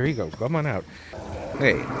 There you go, come on out.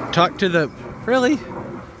 Hey, talk to the, really?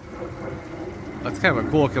 That's kind of a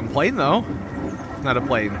cool looking plane though. Not a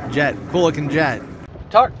plane, jet, cool looking jet.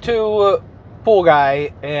 Talked to pool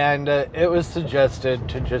guy, and it was suggested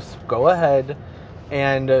to just go ahead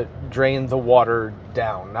and drain the water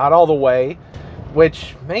down. Not all the way,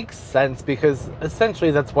 which makes sense because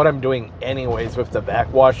essentially that's what I'm doing anyways with the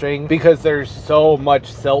backwashing, because there's so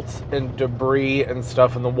much silt and debris and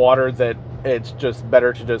stuff in the water that it's just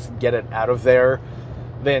better to just get it out of there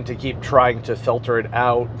than to keep trying to filter it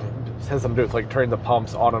out. It has something to do with like turning the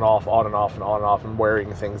pumps on and off, on and off, and on and off, and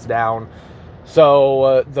wearing things down.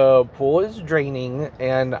 So the pool is draining,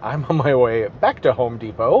 and I'm on my way back to Home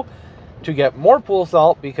Depot to get more pool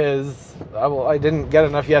salt because I didn't get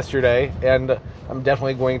enough yesterday, and I'm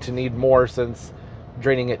definitely going to need more since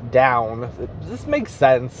draining it down. This makes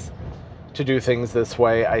sense to do things this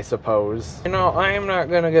way, I suppose. You know, I am not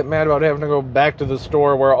going to get mad about having to go back to the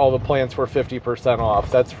store where all the plants were 50%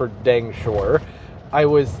 off. That's for dang sure. I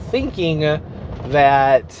was thinking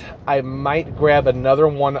that I might grab another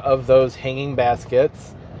one of those hanging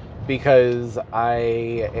baskets because I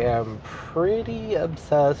am pretty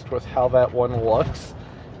obsessed with how that one looks.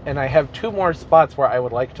 And I have 2 more spots where I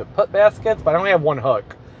would like to put baskets, but I only have 1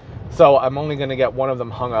 hook. So I'm only going to get one of them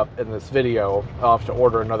hung up in this video. I'll have to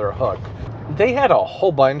order another hook. They had a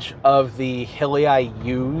whole bunch of the Hilii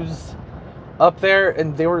U's up there,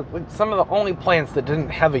 and they were like some of the only plants that didn't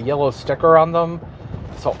have a yellow sticker on them.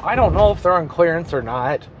 So I don't know if they're on clearance or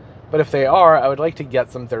not, but if they are, I would like to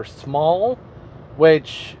get some. They're small,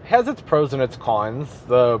 which has its pros and its cons.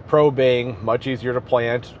 The pro being much easier to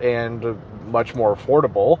plant and much more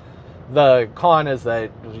affordable. The con is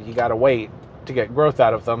that you gotta wait to get growth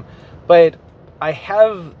out of them. But I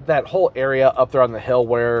have that whole area up there on the hill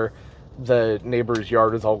where the neighbor's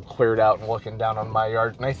yard is all cleared out and looking down on my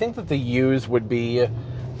yard, and I think that the U's would be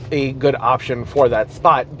a good option for that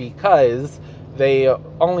spot because they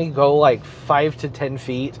only go like 5 to 10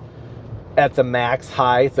 feet at the max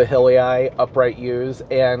height, the Hilii upright U's,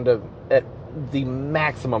 and at the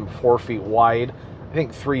maximum 4 feet wide. I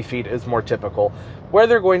think 3 feet is more typical. Where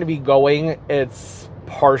they're going to be going, it's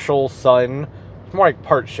partial sun, more like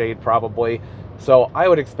part shade probably. So I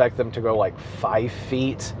would expect them to go like 5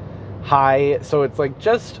 feet high. So it's like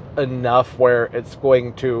just enough where it's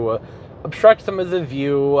going to obstruct some of the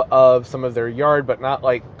view of some of their yard, but not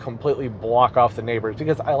like completely block off the neighbors,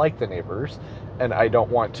 because I like the neighbors and I don't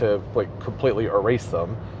want to like completely erase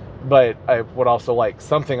them. But I would also like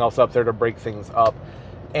something else up there to break things up.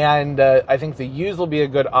 And I think the U's will be a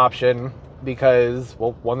good option because,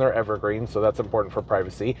 well, one, they're evergreen, so that's important for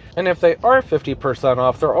privacy. And if they are 50%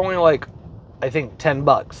 off, they're only like, I think, $10.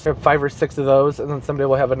 I have 5 or 6 of those, and then somebody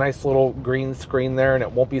will have a nice little green screen there, and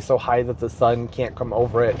it won't be so high that the sun can't come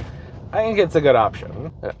over it. I think it's a good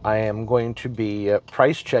option. I am going to be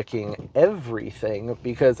price checking everything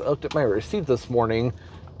because I looked at my receipt this morning,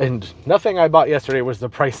 and nothing I bought yesterday was the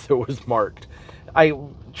price that was marked. I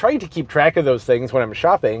try to keep track of those things when I'm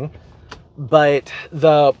shopping, but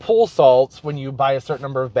the pool salts, when you buy a certain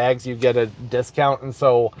number of bags, you get a discount, and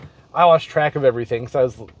so I lost track of everything, so I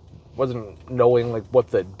wasn't knowing like what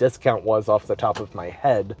the discount was off the top of my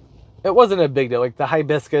head. It wasn't a big deal. Like the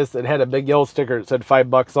hibiscus, it had a big yellow sticker that said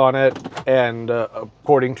 $5 on it, and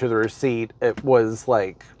according to the receipt, it was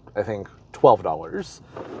like, I think, $12.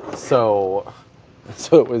 So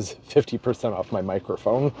it was 50% off my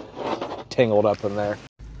microphone tangled up in there.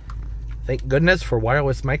 Thank goodness for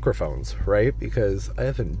wireless microphones, right? Because I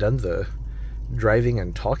haven't done the driving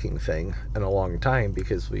and talking thing in a long time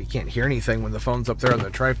because we can't hear anything when the phone's up there on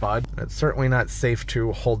the tripod. It's certainly not safe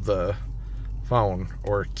to hold the phone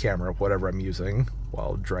or camera, whatever I'm using,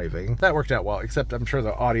 while driving. That worked out well, except I'm sure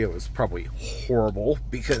the audio is probably horrible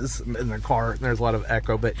because I'm in the car and there's a lot of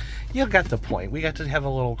echo, but you got the point. We got to have a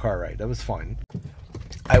little car ride. That was fun.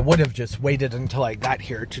 I would have just waited until I got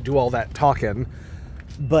here to do all that talking,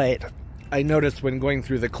 but I noticed when going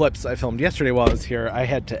through the clips I filmed yesterday while I was here, I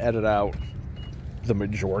had to edit out the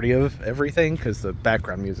majority of everything because the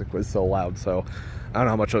background music was so loud, so I don't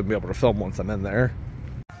know how much I'll be able to film once I'm in there.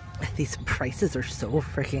 These prices are so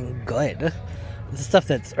freaking good. The stuff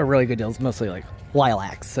that's a really good deal is mostly like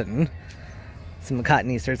lilacs and some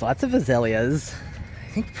cotoneasters, lots of azaleas.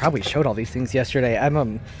 I think I probably showed all these things yesterday.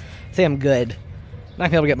 Say I'm good. Not gonna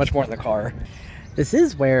be able to get much more in the car. This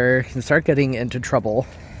is where you can start getting into trouble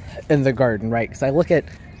in the garden, right? Because I look at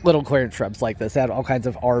little clearance shrubs like this. They had all kinds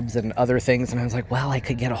of arbs and other things, and I was like, well, I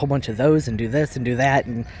could get a whole bunch of those and do this and do that,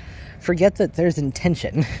 and forget that there's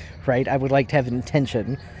intention, right? I would like to have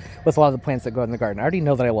intention with a lot of the plants that go in the garden. I already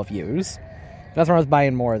know that I love U's. That's why I was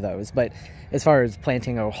buying more of those. But as far as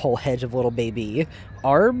planting a whole hedge of little baby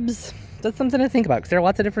arbs, that's something to think about because there are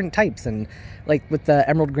lots of different types. And like with the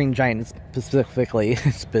emerald green giant, specifically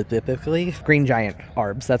green giant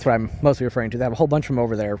arbs, that's what I'm mostly referring to. They have a whole bunch of them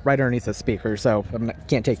over there right underneath the speaker, so I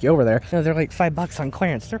can't take you over there. You know, they're like $5 on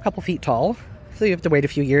clearance. They're a couple feet tall, so you have to wait a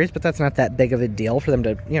few years, but that's not that big of a deal for them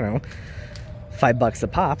to, you know, $5 a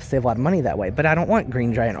pop, save a lot of money that way. But I don't want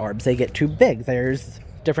green giant orbs. They get too big. There's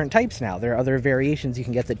different types now. There are other variations you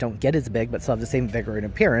can get that don't get as big but still have the same vigor and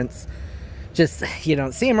appearance. Just, you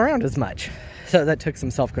don't see them around as much. So that took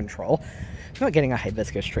some self-control. I'm not getting a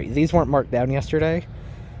hibiscus tree. These weren't marked down yesterday.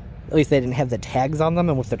 At least they didn't have the tags on them.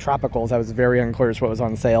 And with the tropicals, I was very unclear as what was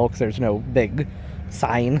on sale because there's no big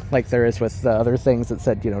sign like there is with the other things that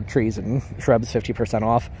said, you know, trees and shrubs 50%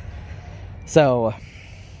 off. So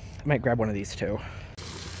I might grab one of these too.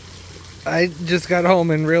 I just got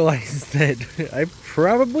home and realized that I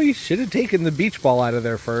probably should have taken the beach ball out of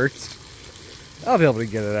there first. I'll be able to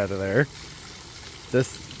get it out of there. This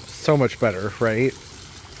so much better, right?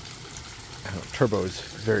 Oh, Turbo's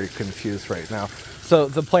very confused right now. So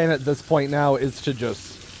the plan at this point now is to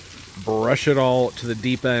just brush it all to the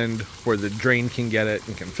deep end where the drain can get it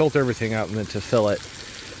and can filter everything out, and then to fill it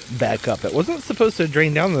back up. It wasn't supposed to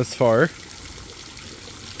drain down this far.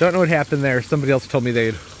 Don't know what happened there. Somebody else told me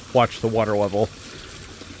they'd watch the water level.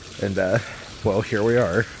 And, well, here we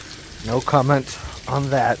are. No comment on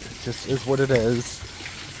that. It just is what it is.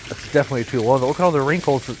 It's definitely too low. Look at all the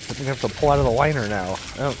wrinkles that you have to pull out of the liner now.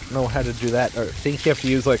 I don't know how to do that. I think you have to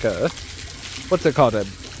use like a, what's it called?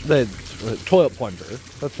 The toilet plunger.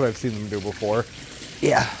 That's what I've seen them do before.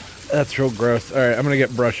 Yeah, that's real gross. All right, I'm going to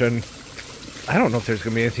get brushing. I don't know if there's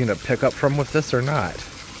going to be anything to pick up from with this or not.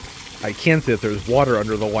 I can see that there's water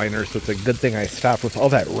under the liner, so it's a good thing I stopped. With all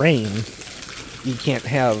that rain, you can't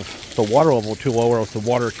have the water level too low or else the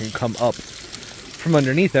water can come up from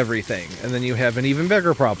underneath everything, and then you have an even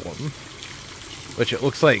bigger problem. Which it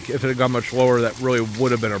looks like if it had gone much lower, that really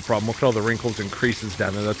would have been a problem. Look at all the wrinkles and creases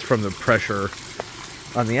down there. That's from the pressure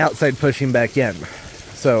on the outside pushing back in.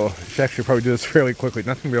 So you should actually probably do this fairly quickly.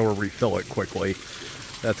 Not gonna be able to refill it quickly.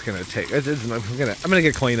 That's gonna take. I'm gonna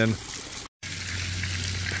get cleaning.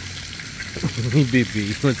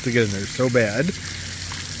 BP wants to get in there so bad.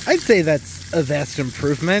 I'd say that's a vast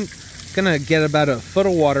improvement. Gonna get about a foot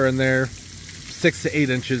of water in there, 6 to 8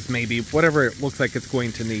 inches maybe, whatever it looks like it's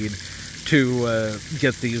going to need to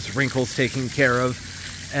get these wrinkles taken care of.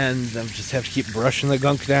 And then just have to keep brushing the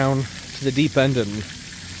gunk down to the deep end, and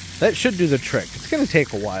that should do the trick. It's going to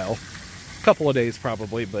take a while, a couple of days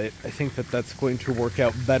probably, but I think that that's going to work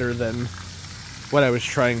out better than what I was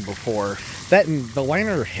trying before. That, and the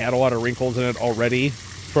liner had a lot of wrinkles in it already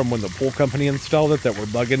from when the pool company installed it that were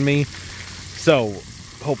bugging me. So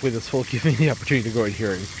hopefully this will give me the opportunity to go in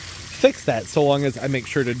here and fix that, so long as I make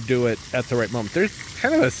sure to do it at the right moment. There's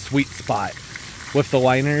kind of a sweet spot with the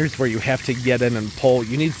liners where you have to get in and pull.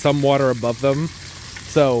 You need some water above them.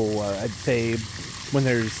 So I'd say when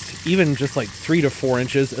there's even just like 3 to 4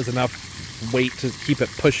 inches is enough weight to keep it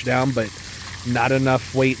pushed down, but not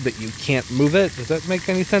enough weight that you can't move it. Does that make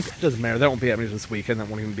any sense? It doesn't matter. That won't be happening this weekend. That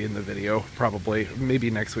won't even be in the video, probably. Maybe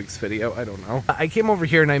next week's video. I don't know. I came over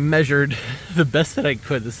here and I measured the best that I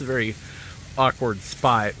could. This is a very awkward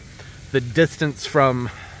spot. The distance from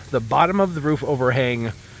the bottom of the roof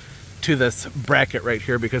overhang to this bracket right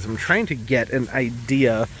here, because I'm trying to get an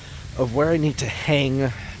idea of where I need to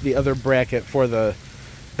hang the other bracket for the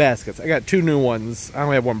baskets. I got 2 new ones. I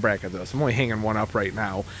only have 1 bracket though, so I'm only hanging 1 up right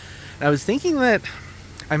now. And I was thinking that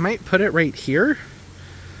I might put it right here.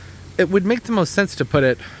 It would make the most sense to put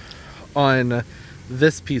it on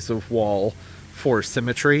this piece of wall for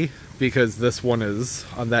symmetry, because this one is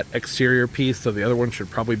on that exterior piece, so the other one should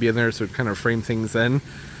probably be in there, so it kind of frame things in.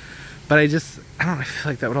 But I don't know, I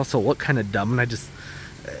feel like that would also look kind of dumb, and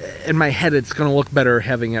in my head it's going to look better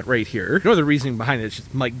having it right here. No other reasoning behind it, it's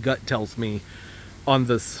just my gut tells me on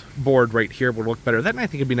this board right here would look better. That, and I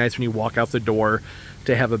think it'd be nice when you walk out the door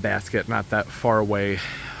to have a basket not that far away.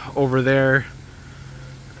 Over there,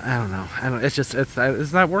 I don't know,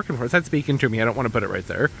 it's not working for us. It's not speaking to me. I don't want to put it right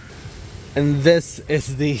there. And this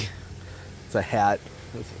is it's a hat.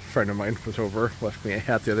 A friend of mine was over, left me a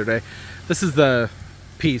hat the other day. This is the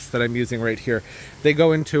piece that I'm using right here. They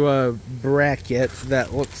go into a bracket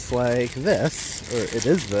that looks like this, or it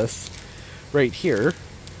is this, right here.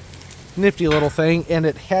 Nifty little thing, and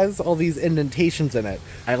it has all these indentations in it.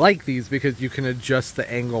 I like these because you can adjust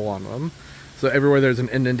the angle on them. So everywhere there's an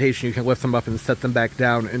indentation, you can lift them up and set them back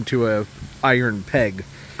down into a iron peg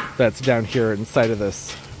that's down here inside of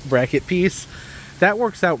this bracket piece. That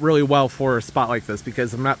works out really well for a spot like this,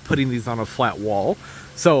 because I'm not putting these on a flat wall.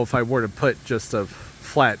 So if I were to put just a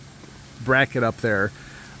flat bracket up there,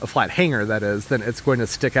 a flat hanger that is, then it's going to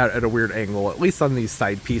stick out at a weird angle, at least on these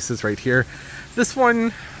side pieces right here. This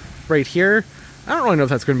one right here, I don't really know if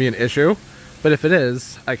that's going to be an issue, but if it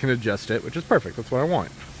is, I can adjust it, which is perfect. That's what I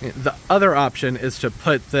want. The other option is to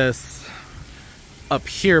put this up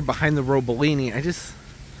here behind the Rhode.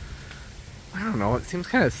 I don't know, it seems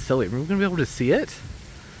kind of silly. Are we gonna be able to see it?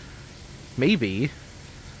 Maybe.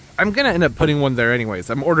 I'm gonna end up putting one there anyways.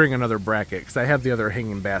 I'm ordering another bracket because I have the other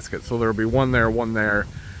hanging basket, so there'll be one there,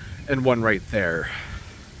 and one right there.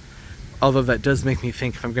 Although that does make me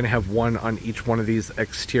think if I'm gonna have one on each one of these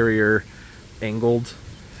exterior angled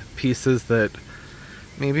pieces, that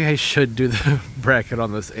maybe I should do the bracket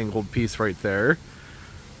on this angled piece right there.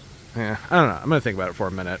 Yeah, I don't know. I'm gonna think about it for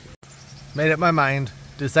a minute. Made up my mind.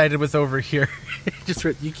 Decided with over here. Just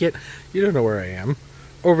you don't know where I am.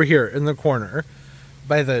 Over here in the corner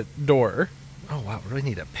by the door. Oh wow, really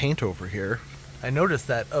need to paint over here. I noticed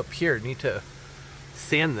that up here. Need to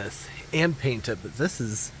sand this and paint it, but this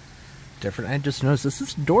is different. I just noticed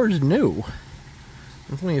this door is new.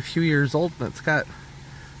 It's only a few years old, and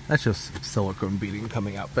that's just silicone beading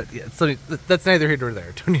coming out. But yeah, so that's neither here nor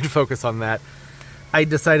there. Don't need to focus on that. I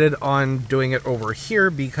decided on doing it over here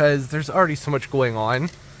because there's already so much going on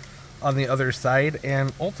the other side,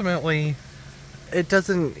 and ultimately it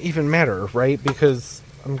doesn't even matter, right? Because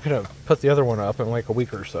I'm gonna put the other one up in like a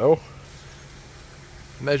week or so.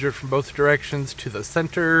 Measured from both directions to the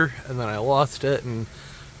center, and then I lost it, and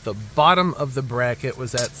the bottom of the bracket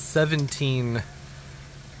was at 17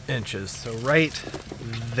 inches. So right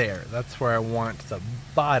there, that's where I want the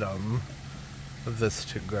bottom of this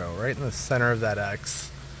to go, right in the center of that X.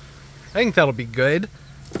 I think that'll be good.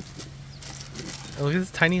 And look at this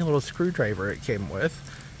tiny little screwdriver it came with.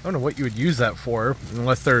 I don't know what you would use that for,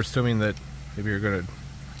 unless they're assuming that maybe you're gonna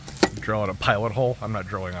drill out a pilot hole. I'm not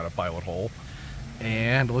drilling out a pilot hole.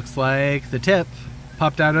 And it looks like the tip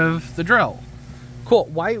popped out of the drill. Cool.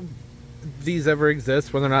 Why these ever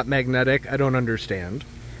exist when they're not magnetic, I don't understand.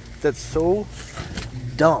 That's so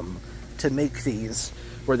dumb to make these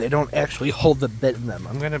where they don't actually hold the bit in them.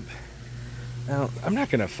 I'm not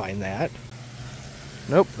gonna find that.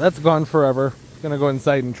 Nope, that's gone forever. Gonna go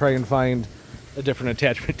inside and try and find a different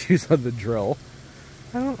attachment to use on the drill.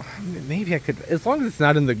 Maybe I could, as long as it's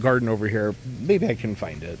not in the garden over here, maybe I can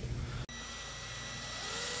find it.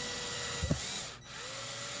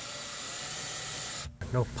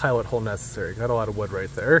 No pilot hole necessary. Got a lot of wood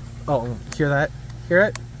right there. Oh, hear that? Hear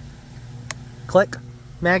it? Click.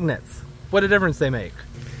 Magnets. What a difference they make.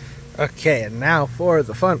 Okay, and now for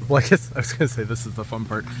the fun. Well, I guess I was going to say this is the fun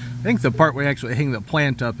part. I think the part where you actually hang the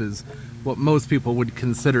plant up is what most people would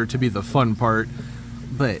consider to be the fun part.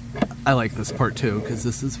 But I like this part too, because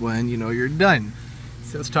this is when you know you're done.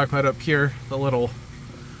 So let's talk about up here, the little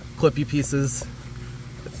clippy pieces.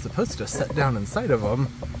 It's supposed to set down inside of them.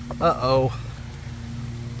 Uh-oh.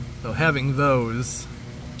 So having those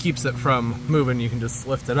keeps it from moving. You can just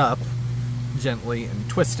lift it up gently and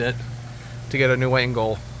twist it to get a new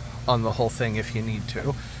angle on the whole thing if you need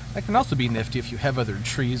to. That can also be nifty if you have other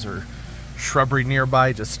trees or shrubbery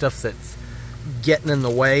nearby, just stuff that's getting in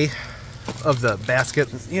the way of the basket.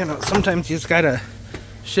 You know, sometimes you just gotta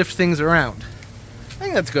shift things around. I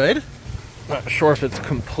think that's good. Not sure if it's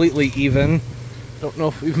completely even. Don't know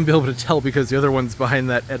if we can be able to tell because the other one's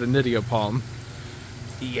behind that Etonidia palm.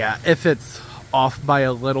 Yeah, if it's off by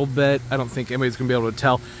a little bit, I don't think anybody's gonna be able to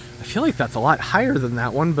tell. I feel like that's a lot higher than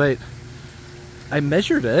that one, but I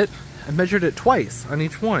measured it. I measured it twice on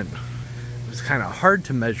each one. It was kind of hard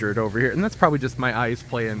to measure it over here, and that's probably just my eyes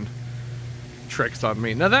playing tricks on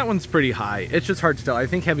me. Now that one's pretty high. It's just hard to tell. I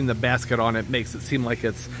think having the basket on it makes it seem like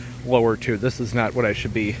it's lower too. This is not what I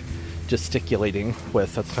should be gesticulating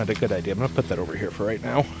with. That's not a good idea. I'm gonna put that over here for right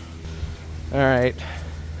now. All right,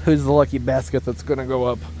 who's the lucky basket that's gonna go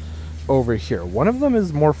up over here? One of them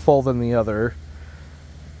is more full than the other,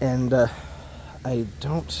 and I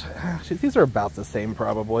don't, actually, these are about the same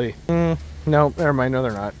probably. No, never mind, no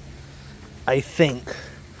they're not. I think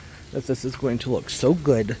that this is going to look so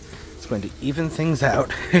good. It's going to even things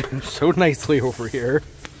out so nicely over here.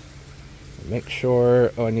 Make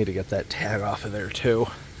sure, oh, I need to get that tag off of there too.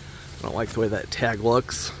 I don't like the way that tag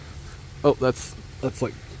looks. Oh, that's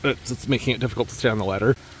like, it's making it difficult to stay on the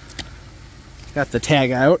ladder. Got the tag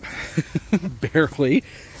out, barely.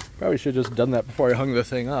 Probably should have just done that before I hung the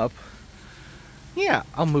thing up. Yeah,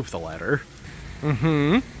 I'll move the ladder.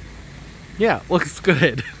 Yeah, looks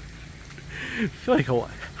good. I feel like I'll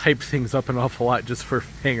hype things up an awful lot just for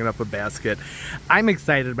hanging up a basket. I'm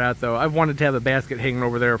excited about it though. I've wanted to have a basket hanging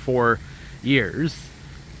over there for years,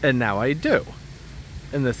 and now I do.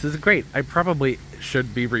 And this is great. I probably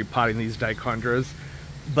should be repotting these dichondras,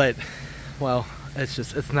 but, well,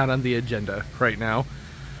 it's not on the agenda right now.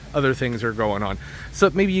 Other things are going on. So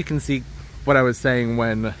maybe you can see what I was saying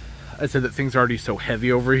when I said that things are already so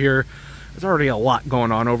heavy over here. There's already a lot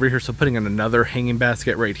going on over here, so putting in another hanging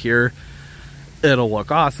basket right here, it'll look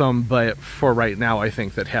awesome, but for right now I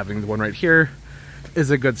think that having the one right here is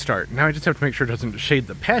a good start. Now I just have to make sure it doesn't shade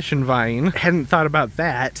the passion vine. Hadn't thought about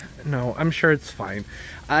that. No, I'm sure it's fine.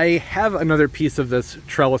 I have another piece of this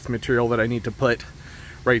trellis material that I need to put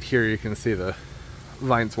right here. You can see the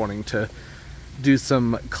vines wanting to do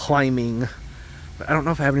some climbing. But I don't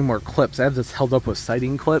know if I have any more clips. I have this held up with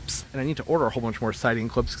siding clips, and I need to order a whole bunch more siding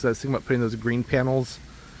clips because I was thinking about putting those green panels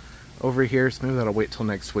over here, so maybe that'll wait till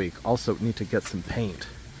next week. Also need to get some paint.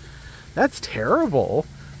 That's terrible.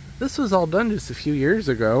 This was all done just a few years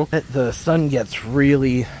ago. The sun gets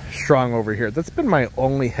really strong over here. That's been my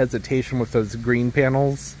only hesitation with those green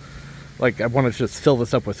panels. Like, I want to just fill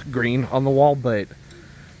this up with green on the wall, but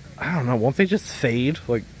I don't know, won't they just fade,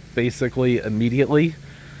 like, basically immediately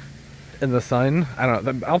in the sun? I don't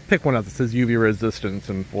know. I'll pick one out that says UV resistance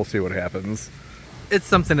and we'll see what happens. It's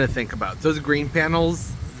something to think about. Those green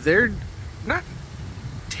panels, they're not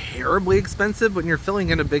terribly expensive. When you're filling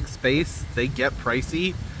in a big space, they get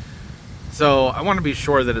pricey. So I want to be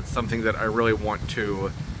sure that it's something that I really want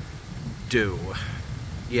to do.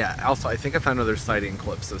 Yeah, also I think I found another siding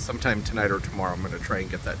clip, so sometime tonight or tomorrow I'm going to try and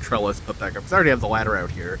get that trellis put back up, because I already have the ladder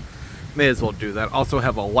out here. May as well do that. Also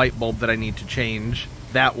have a light bulb that I need to change.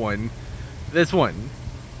 That one. This one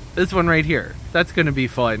right here. That's going to be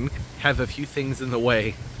fun. Have a few things in the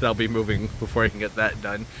way that I'll be moving before I can get that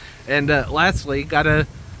done. And lastly, got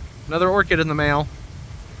another orchid in the mail.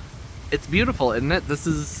 It's beautiful, isn't it? This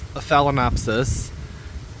is a Phalaenopsis.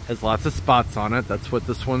 Has lots of spots on it. That's what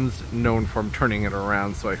this one's known for. I'm turning it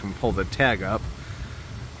around so I can pull the tag up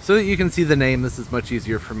so that you can see the name. This is much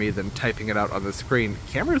easier for me than typing it out on the screen.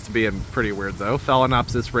 Camera's being pretty weird though.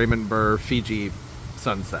 Phalaenopsis Raymond Burr Fiji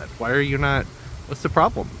Sunset. Why are you not? What's the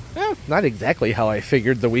problem? Eh, not exactly how I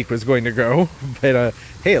figured the week was going to go, but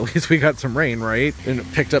hey, at least we got some rain, right? And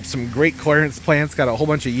picked up some great clearance plants. Got a whole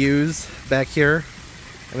bunch of yews back here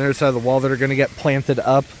on the other side of the wall that are going to get planted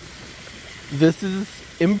up. This is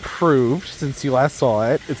improved since you last saw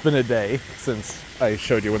it. It's been a day since I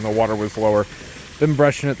showed you when the water was lower. Been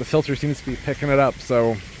brushing it. The filter seems to be picking it up,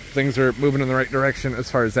 so things are moving in the right direction as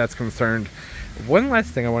far as that's concerned. One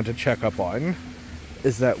last thing I want to check up on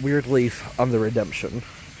is that weird leaf on the Redemption,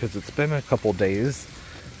 because it's been a couple days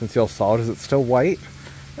since y'all saw it. Is it still white?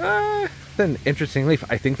 It's an interesting leaf.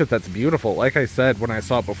 I think that that's beautiful. Like I said when I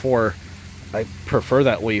saw it before, I prefer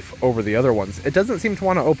that leaf over the other ones. It doesn't seem to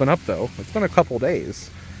want to open up though. It's been a couple days.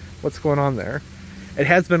 What's going on there? It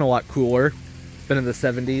has been a lot cooler. Been in the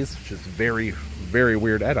 70s, which is very, very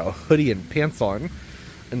weird. I had a hoodie and pants on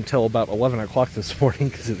until about 11 o'clock this morning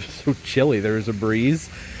because it was so chilly. There was a breeze.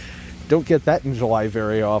 Don't get that in July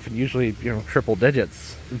very often. Usually, you know, triple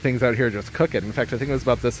digits and things out here just cooking. In fact, I think it was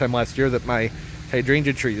about this time last year that my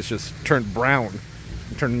hydrangea trees just turned brown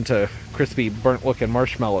and turned into crispy, burnt-looking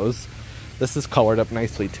marshmallows. This is colored up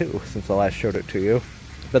nicely too since I last showed it to you.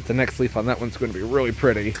 Bet the next leaf on that one's going to be really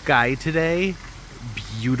pretty. Sky today,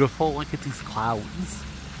 beautiful. Look at these clouds.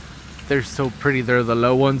 They're so pretty. They're the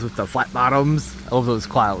low ones with the flat bottoms. I love those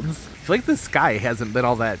clouds. I feel like the sky hasn't been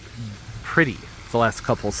all that pretty the last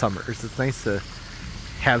couple summers. It's nice to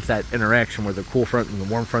have that interaction where the cool front and the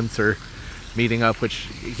warm fronts are meeting up, which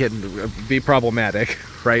can be problematic,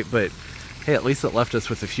 right? But hey, at least it left us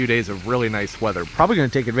with a few days of really nice weather. Probably going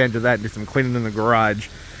to take advantage of that and do some cleaning in the garage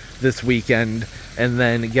this weekend, and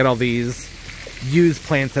then get all these yews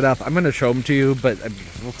planted up. I'm going to show them to you, but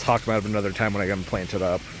we'll talk about them another time when I get them planted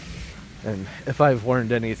up. And if I've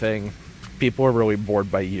learned anything, people are really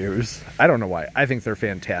bored by yews. I don't know why. I think they're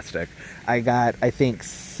fantastic. I got, I think,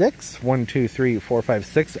 6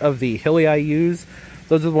 of the Hilly yews.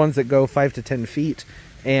 Those are the ones that go 5 to 10 feet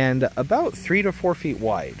and about 3 to 4 feet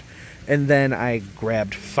wide. And then I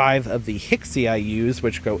grabbed 5 of the Hicksii yews,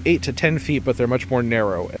 which go 8 to 10 feet, but they're much more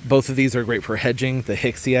narrow. Both of these are great for hedging. The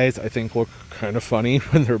Hicksii, I think, look kind of funny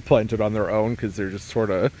when they're planted on their own because they're just sort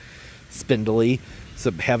of spindly. So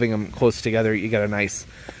having them close together, you get a nice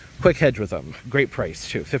quick hedge with them. Great price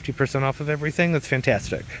too. 50% off of everything. That's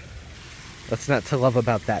fantastic. That's not to love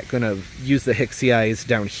about that. Gonna use the Hicksii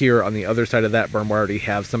down here on the other side of that berm where I already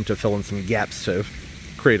have some to fill in some gaps to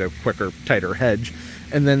create a quicker, tighter hedge.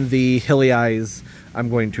 And then the Hilly I'm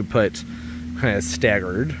going to put kind of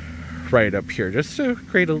staggered right up here just to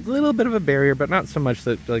create a little bit of a barrier, but not so much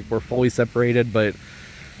that like we're fully separated, but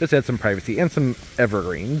just add some privacy and some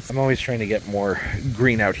evergreens. I'm always trying to get more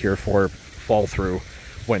green out here for fall through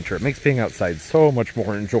winter. It makes being outside so much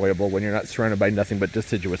more enjoyable when you're not surrounded by nothing but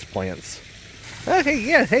deciduous plants.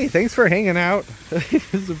 Hey, thanks for hanging out.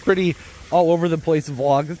 It's a pretty all over the place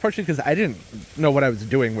vlog. It's partially because I didn't know what I was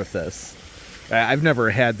doing with this. I've never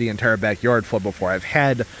had the entire backyard flood before. I've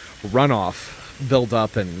had runoff build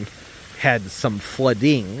up and had some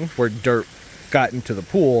flooding where dirt got into the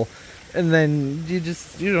pool, And then you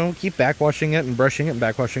just, you know, keep backwashing it and brushing it and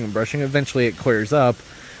backwashing and brushing. Eventually it clears up.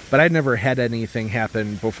 But I'd never had anything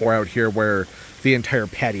happen before out here where the entire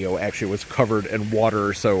patio actually was covered in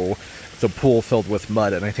water, so the pool filled with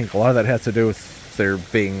mud. And I think a lot of that has to do with there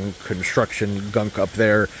being construction gunk up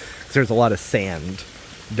there. There's a lot of sand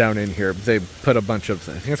down in here. They put a bunch of,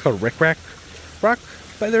 I think it's called rock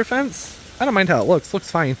by their fence. I don't mind how it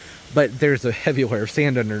looks fine. But there's a heavy layer of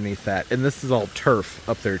sand underneath that. And this is all turf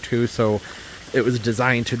up there too, so it was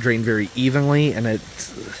designed to drain very evenly, and it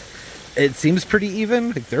seems pretty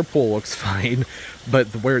even. Like, their pool looks fine, but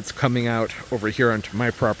where it's coming out over here onto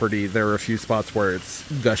my property, there are a few spots where it's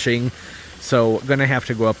gushing. So gonna have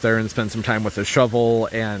to go up there and spend some time with a shovel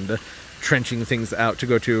and trenching things out to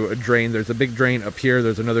go to a drain. There's a big drain up here,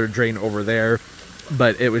 there's another drain over there,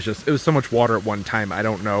 but it was so much water at one time. I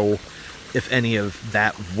don't know if any of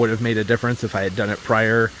that would have made a difference if I had done it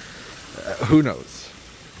prior. Who knows?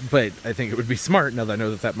 But I think it would be smart, now that I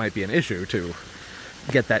know that that might be an issue, to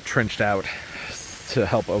get that trenched out to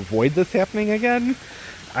help avoid this happening again.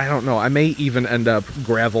 I don't know. I may even end up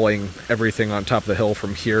graveling everything on top of the hill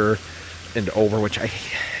from here and over, which I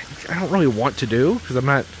don't really want to do, because I'm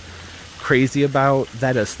not crazy about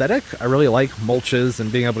that aesthetic. I really like mulches and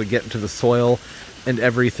being able to get into the soil and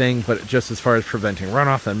everything, but just as far as preventing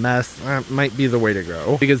runoff and mess, that might be the way to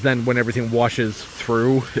go. Because then when everything washes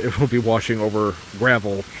through, it will be washing over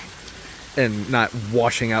gravel and not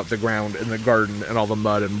washing out the ground in the garden and all the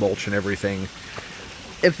mud and mulch and everything.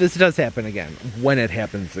 If this does happen again, when it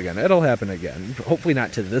happens again, it'll happen again. Hopefully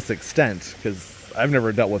not to this extent, because I've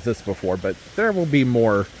never dealt with this before, but there will be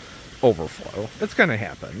more overflow. It's gonna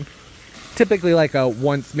happen. Typically like a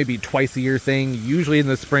once, maybe twice a year thing, usually in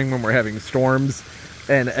the spring when we're having storms.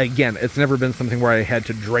 And again, it's never been something where I had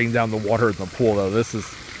to drain down the water in the pool, though.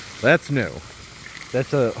 That's new.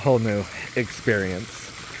 That's a whole new experience.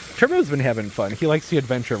 Turbo's been having fun. He likes the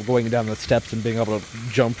adventure of going down the steps and being able to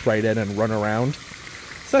jump right in and run around.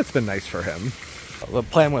 So that's been nice for him. The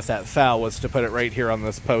plan with that foul was to put it right here on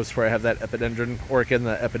this post where I have that epidendron orchid. And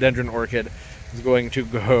the epidendron orchid is going to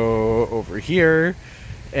go over here.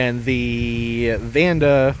 And the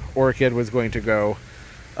Vanda orchid was going to go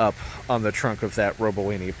up on the trunk of that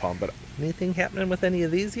Robolini palm. But anything happening with any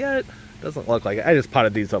of these yet? Doesn't look like it. I just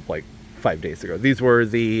potted these up like 5 days ago. These were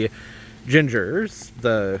the gingers,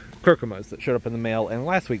 the curcumas that showed up in the mail in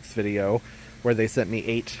last week's video, where they sent me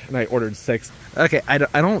 8 and I ordered 6. Okay, I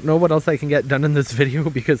don't know what else I can get done in this video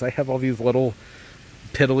because I have all these little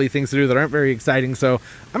piddly things to do that aren't very exciting, so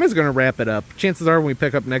I'm just going to wrap it up. Chances are when we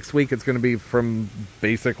pick up next week, it's going to be from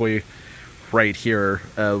basically right here.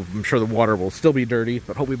 I'm sure the water will still be dirty,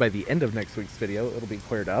 but hopefully by the end of next week's video, it'll be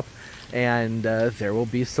cleared up. And there will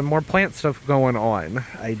be some more plant stuff going on.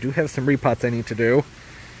 I do have some repots I need to do,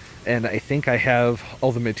 and I think I have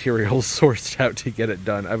all the materials sourced out to get it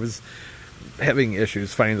done. I was having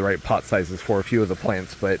issues finding the right pot sizes for a few of the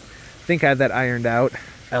plants, but I think I had that ironed out.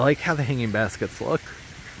 I like how the hanging baskets look.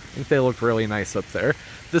 I think they look really nice up there.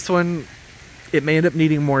 This one, it may end up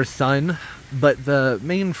needing more sun, but the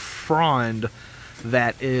main frond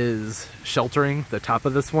that is sheltering the top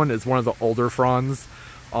of this one is one of the older fronds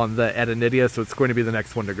on the Adenidia, so it's going to be the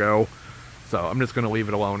next one to go. So I'm just going to leave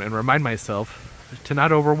it alone and remind myself to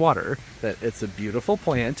not overwater, that it's a beautiful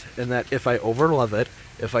plant, and that if I overlove it,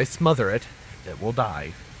 if I smother it, it will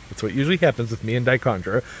die. That's what usually happens with me and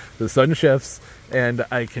Dichondra. The sun shifts, and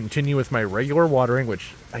I continue with my regular watering,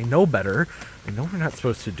 which I know better. I know we're not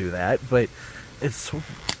supposed to do that, but it's so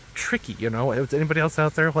tricky, you know? Is anybody else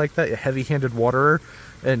out there like that? A heavy-handed waterer,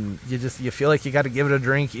 and you feel like you got to give it a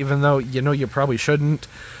drink, even though you know you probably shouldn't.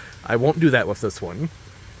 I won't do that with this one.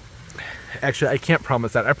 Actually, I can't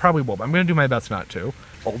promise that. I probably will, but I'm going to do my best not to.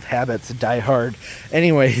 Old habits die hard.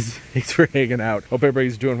 Anyways, thanks for hanging out. Hope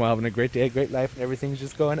everybody's doing well, having a great day, great life, and everything's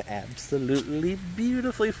just going absolutely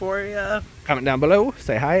beautifully for you. Comment down below,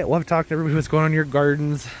 say hi. I love talking to everybody who's going on in your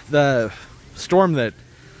gardens. The storm that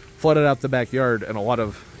flooded out the backyard in a lot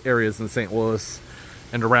of areas in St. Louis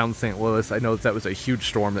and around St. Louis, I know that was a huge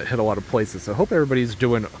storm that hit a lot of places, so I hope everybody's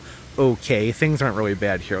doing okay. Things aren't really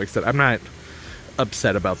bad here. Like I said, I'm not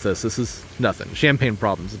upset about this. This is nothing. Champagne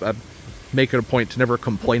problems. I make it a point to never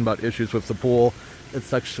complain about issues with the pool. It's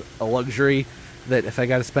such a luxury that if I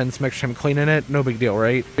got to spend some extra time cleaning it, no big deal,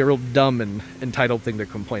 right? A real dumb and entitled thing to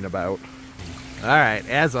complain about. Alright,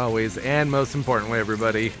 as always, and most importantly,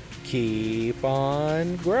 everybody, keep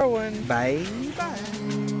on growing.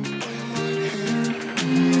 Bye-bye.